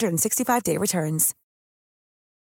 365-day returns.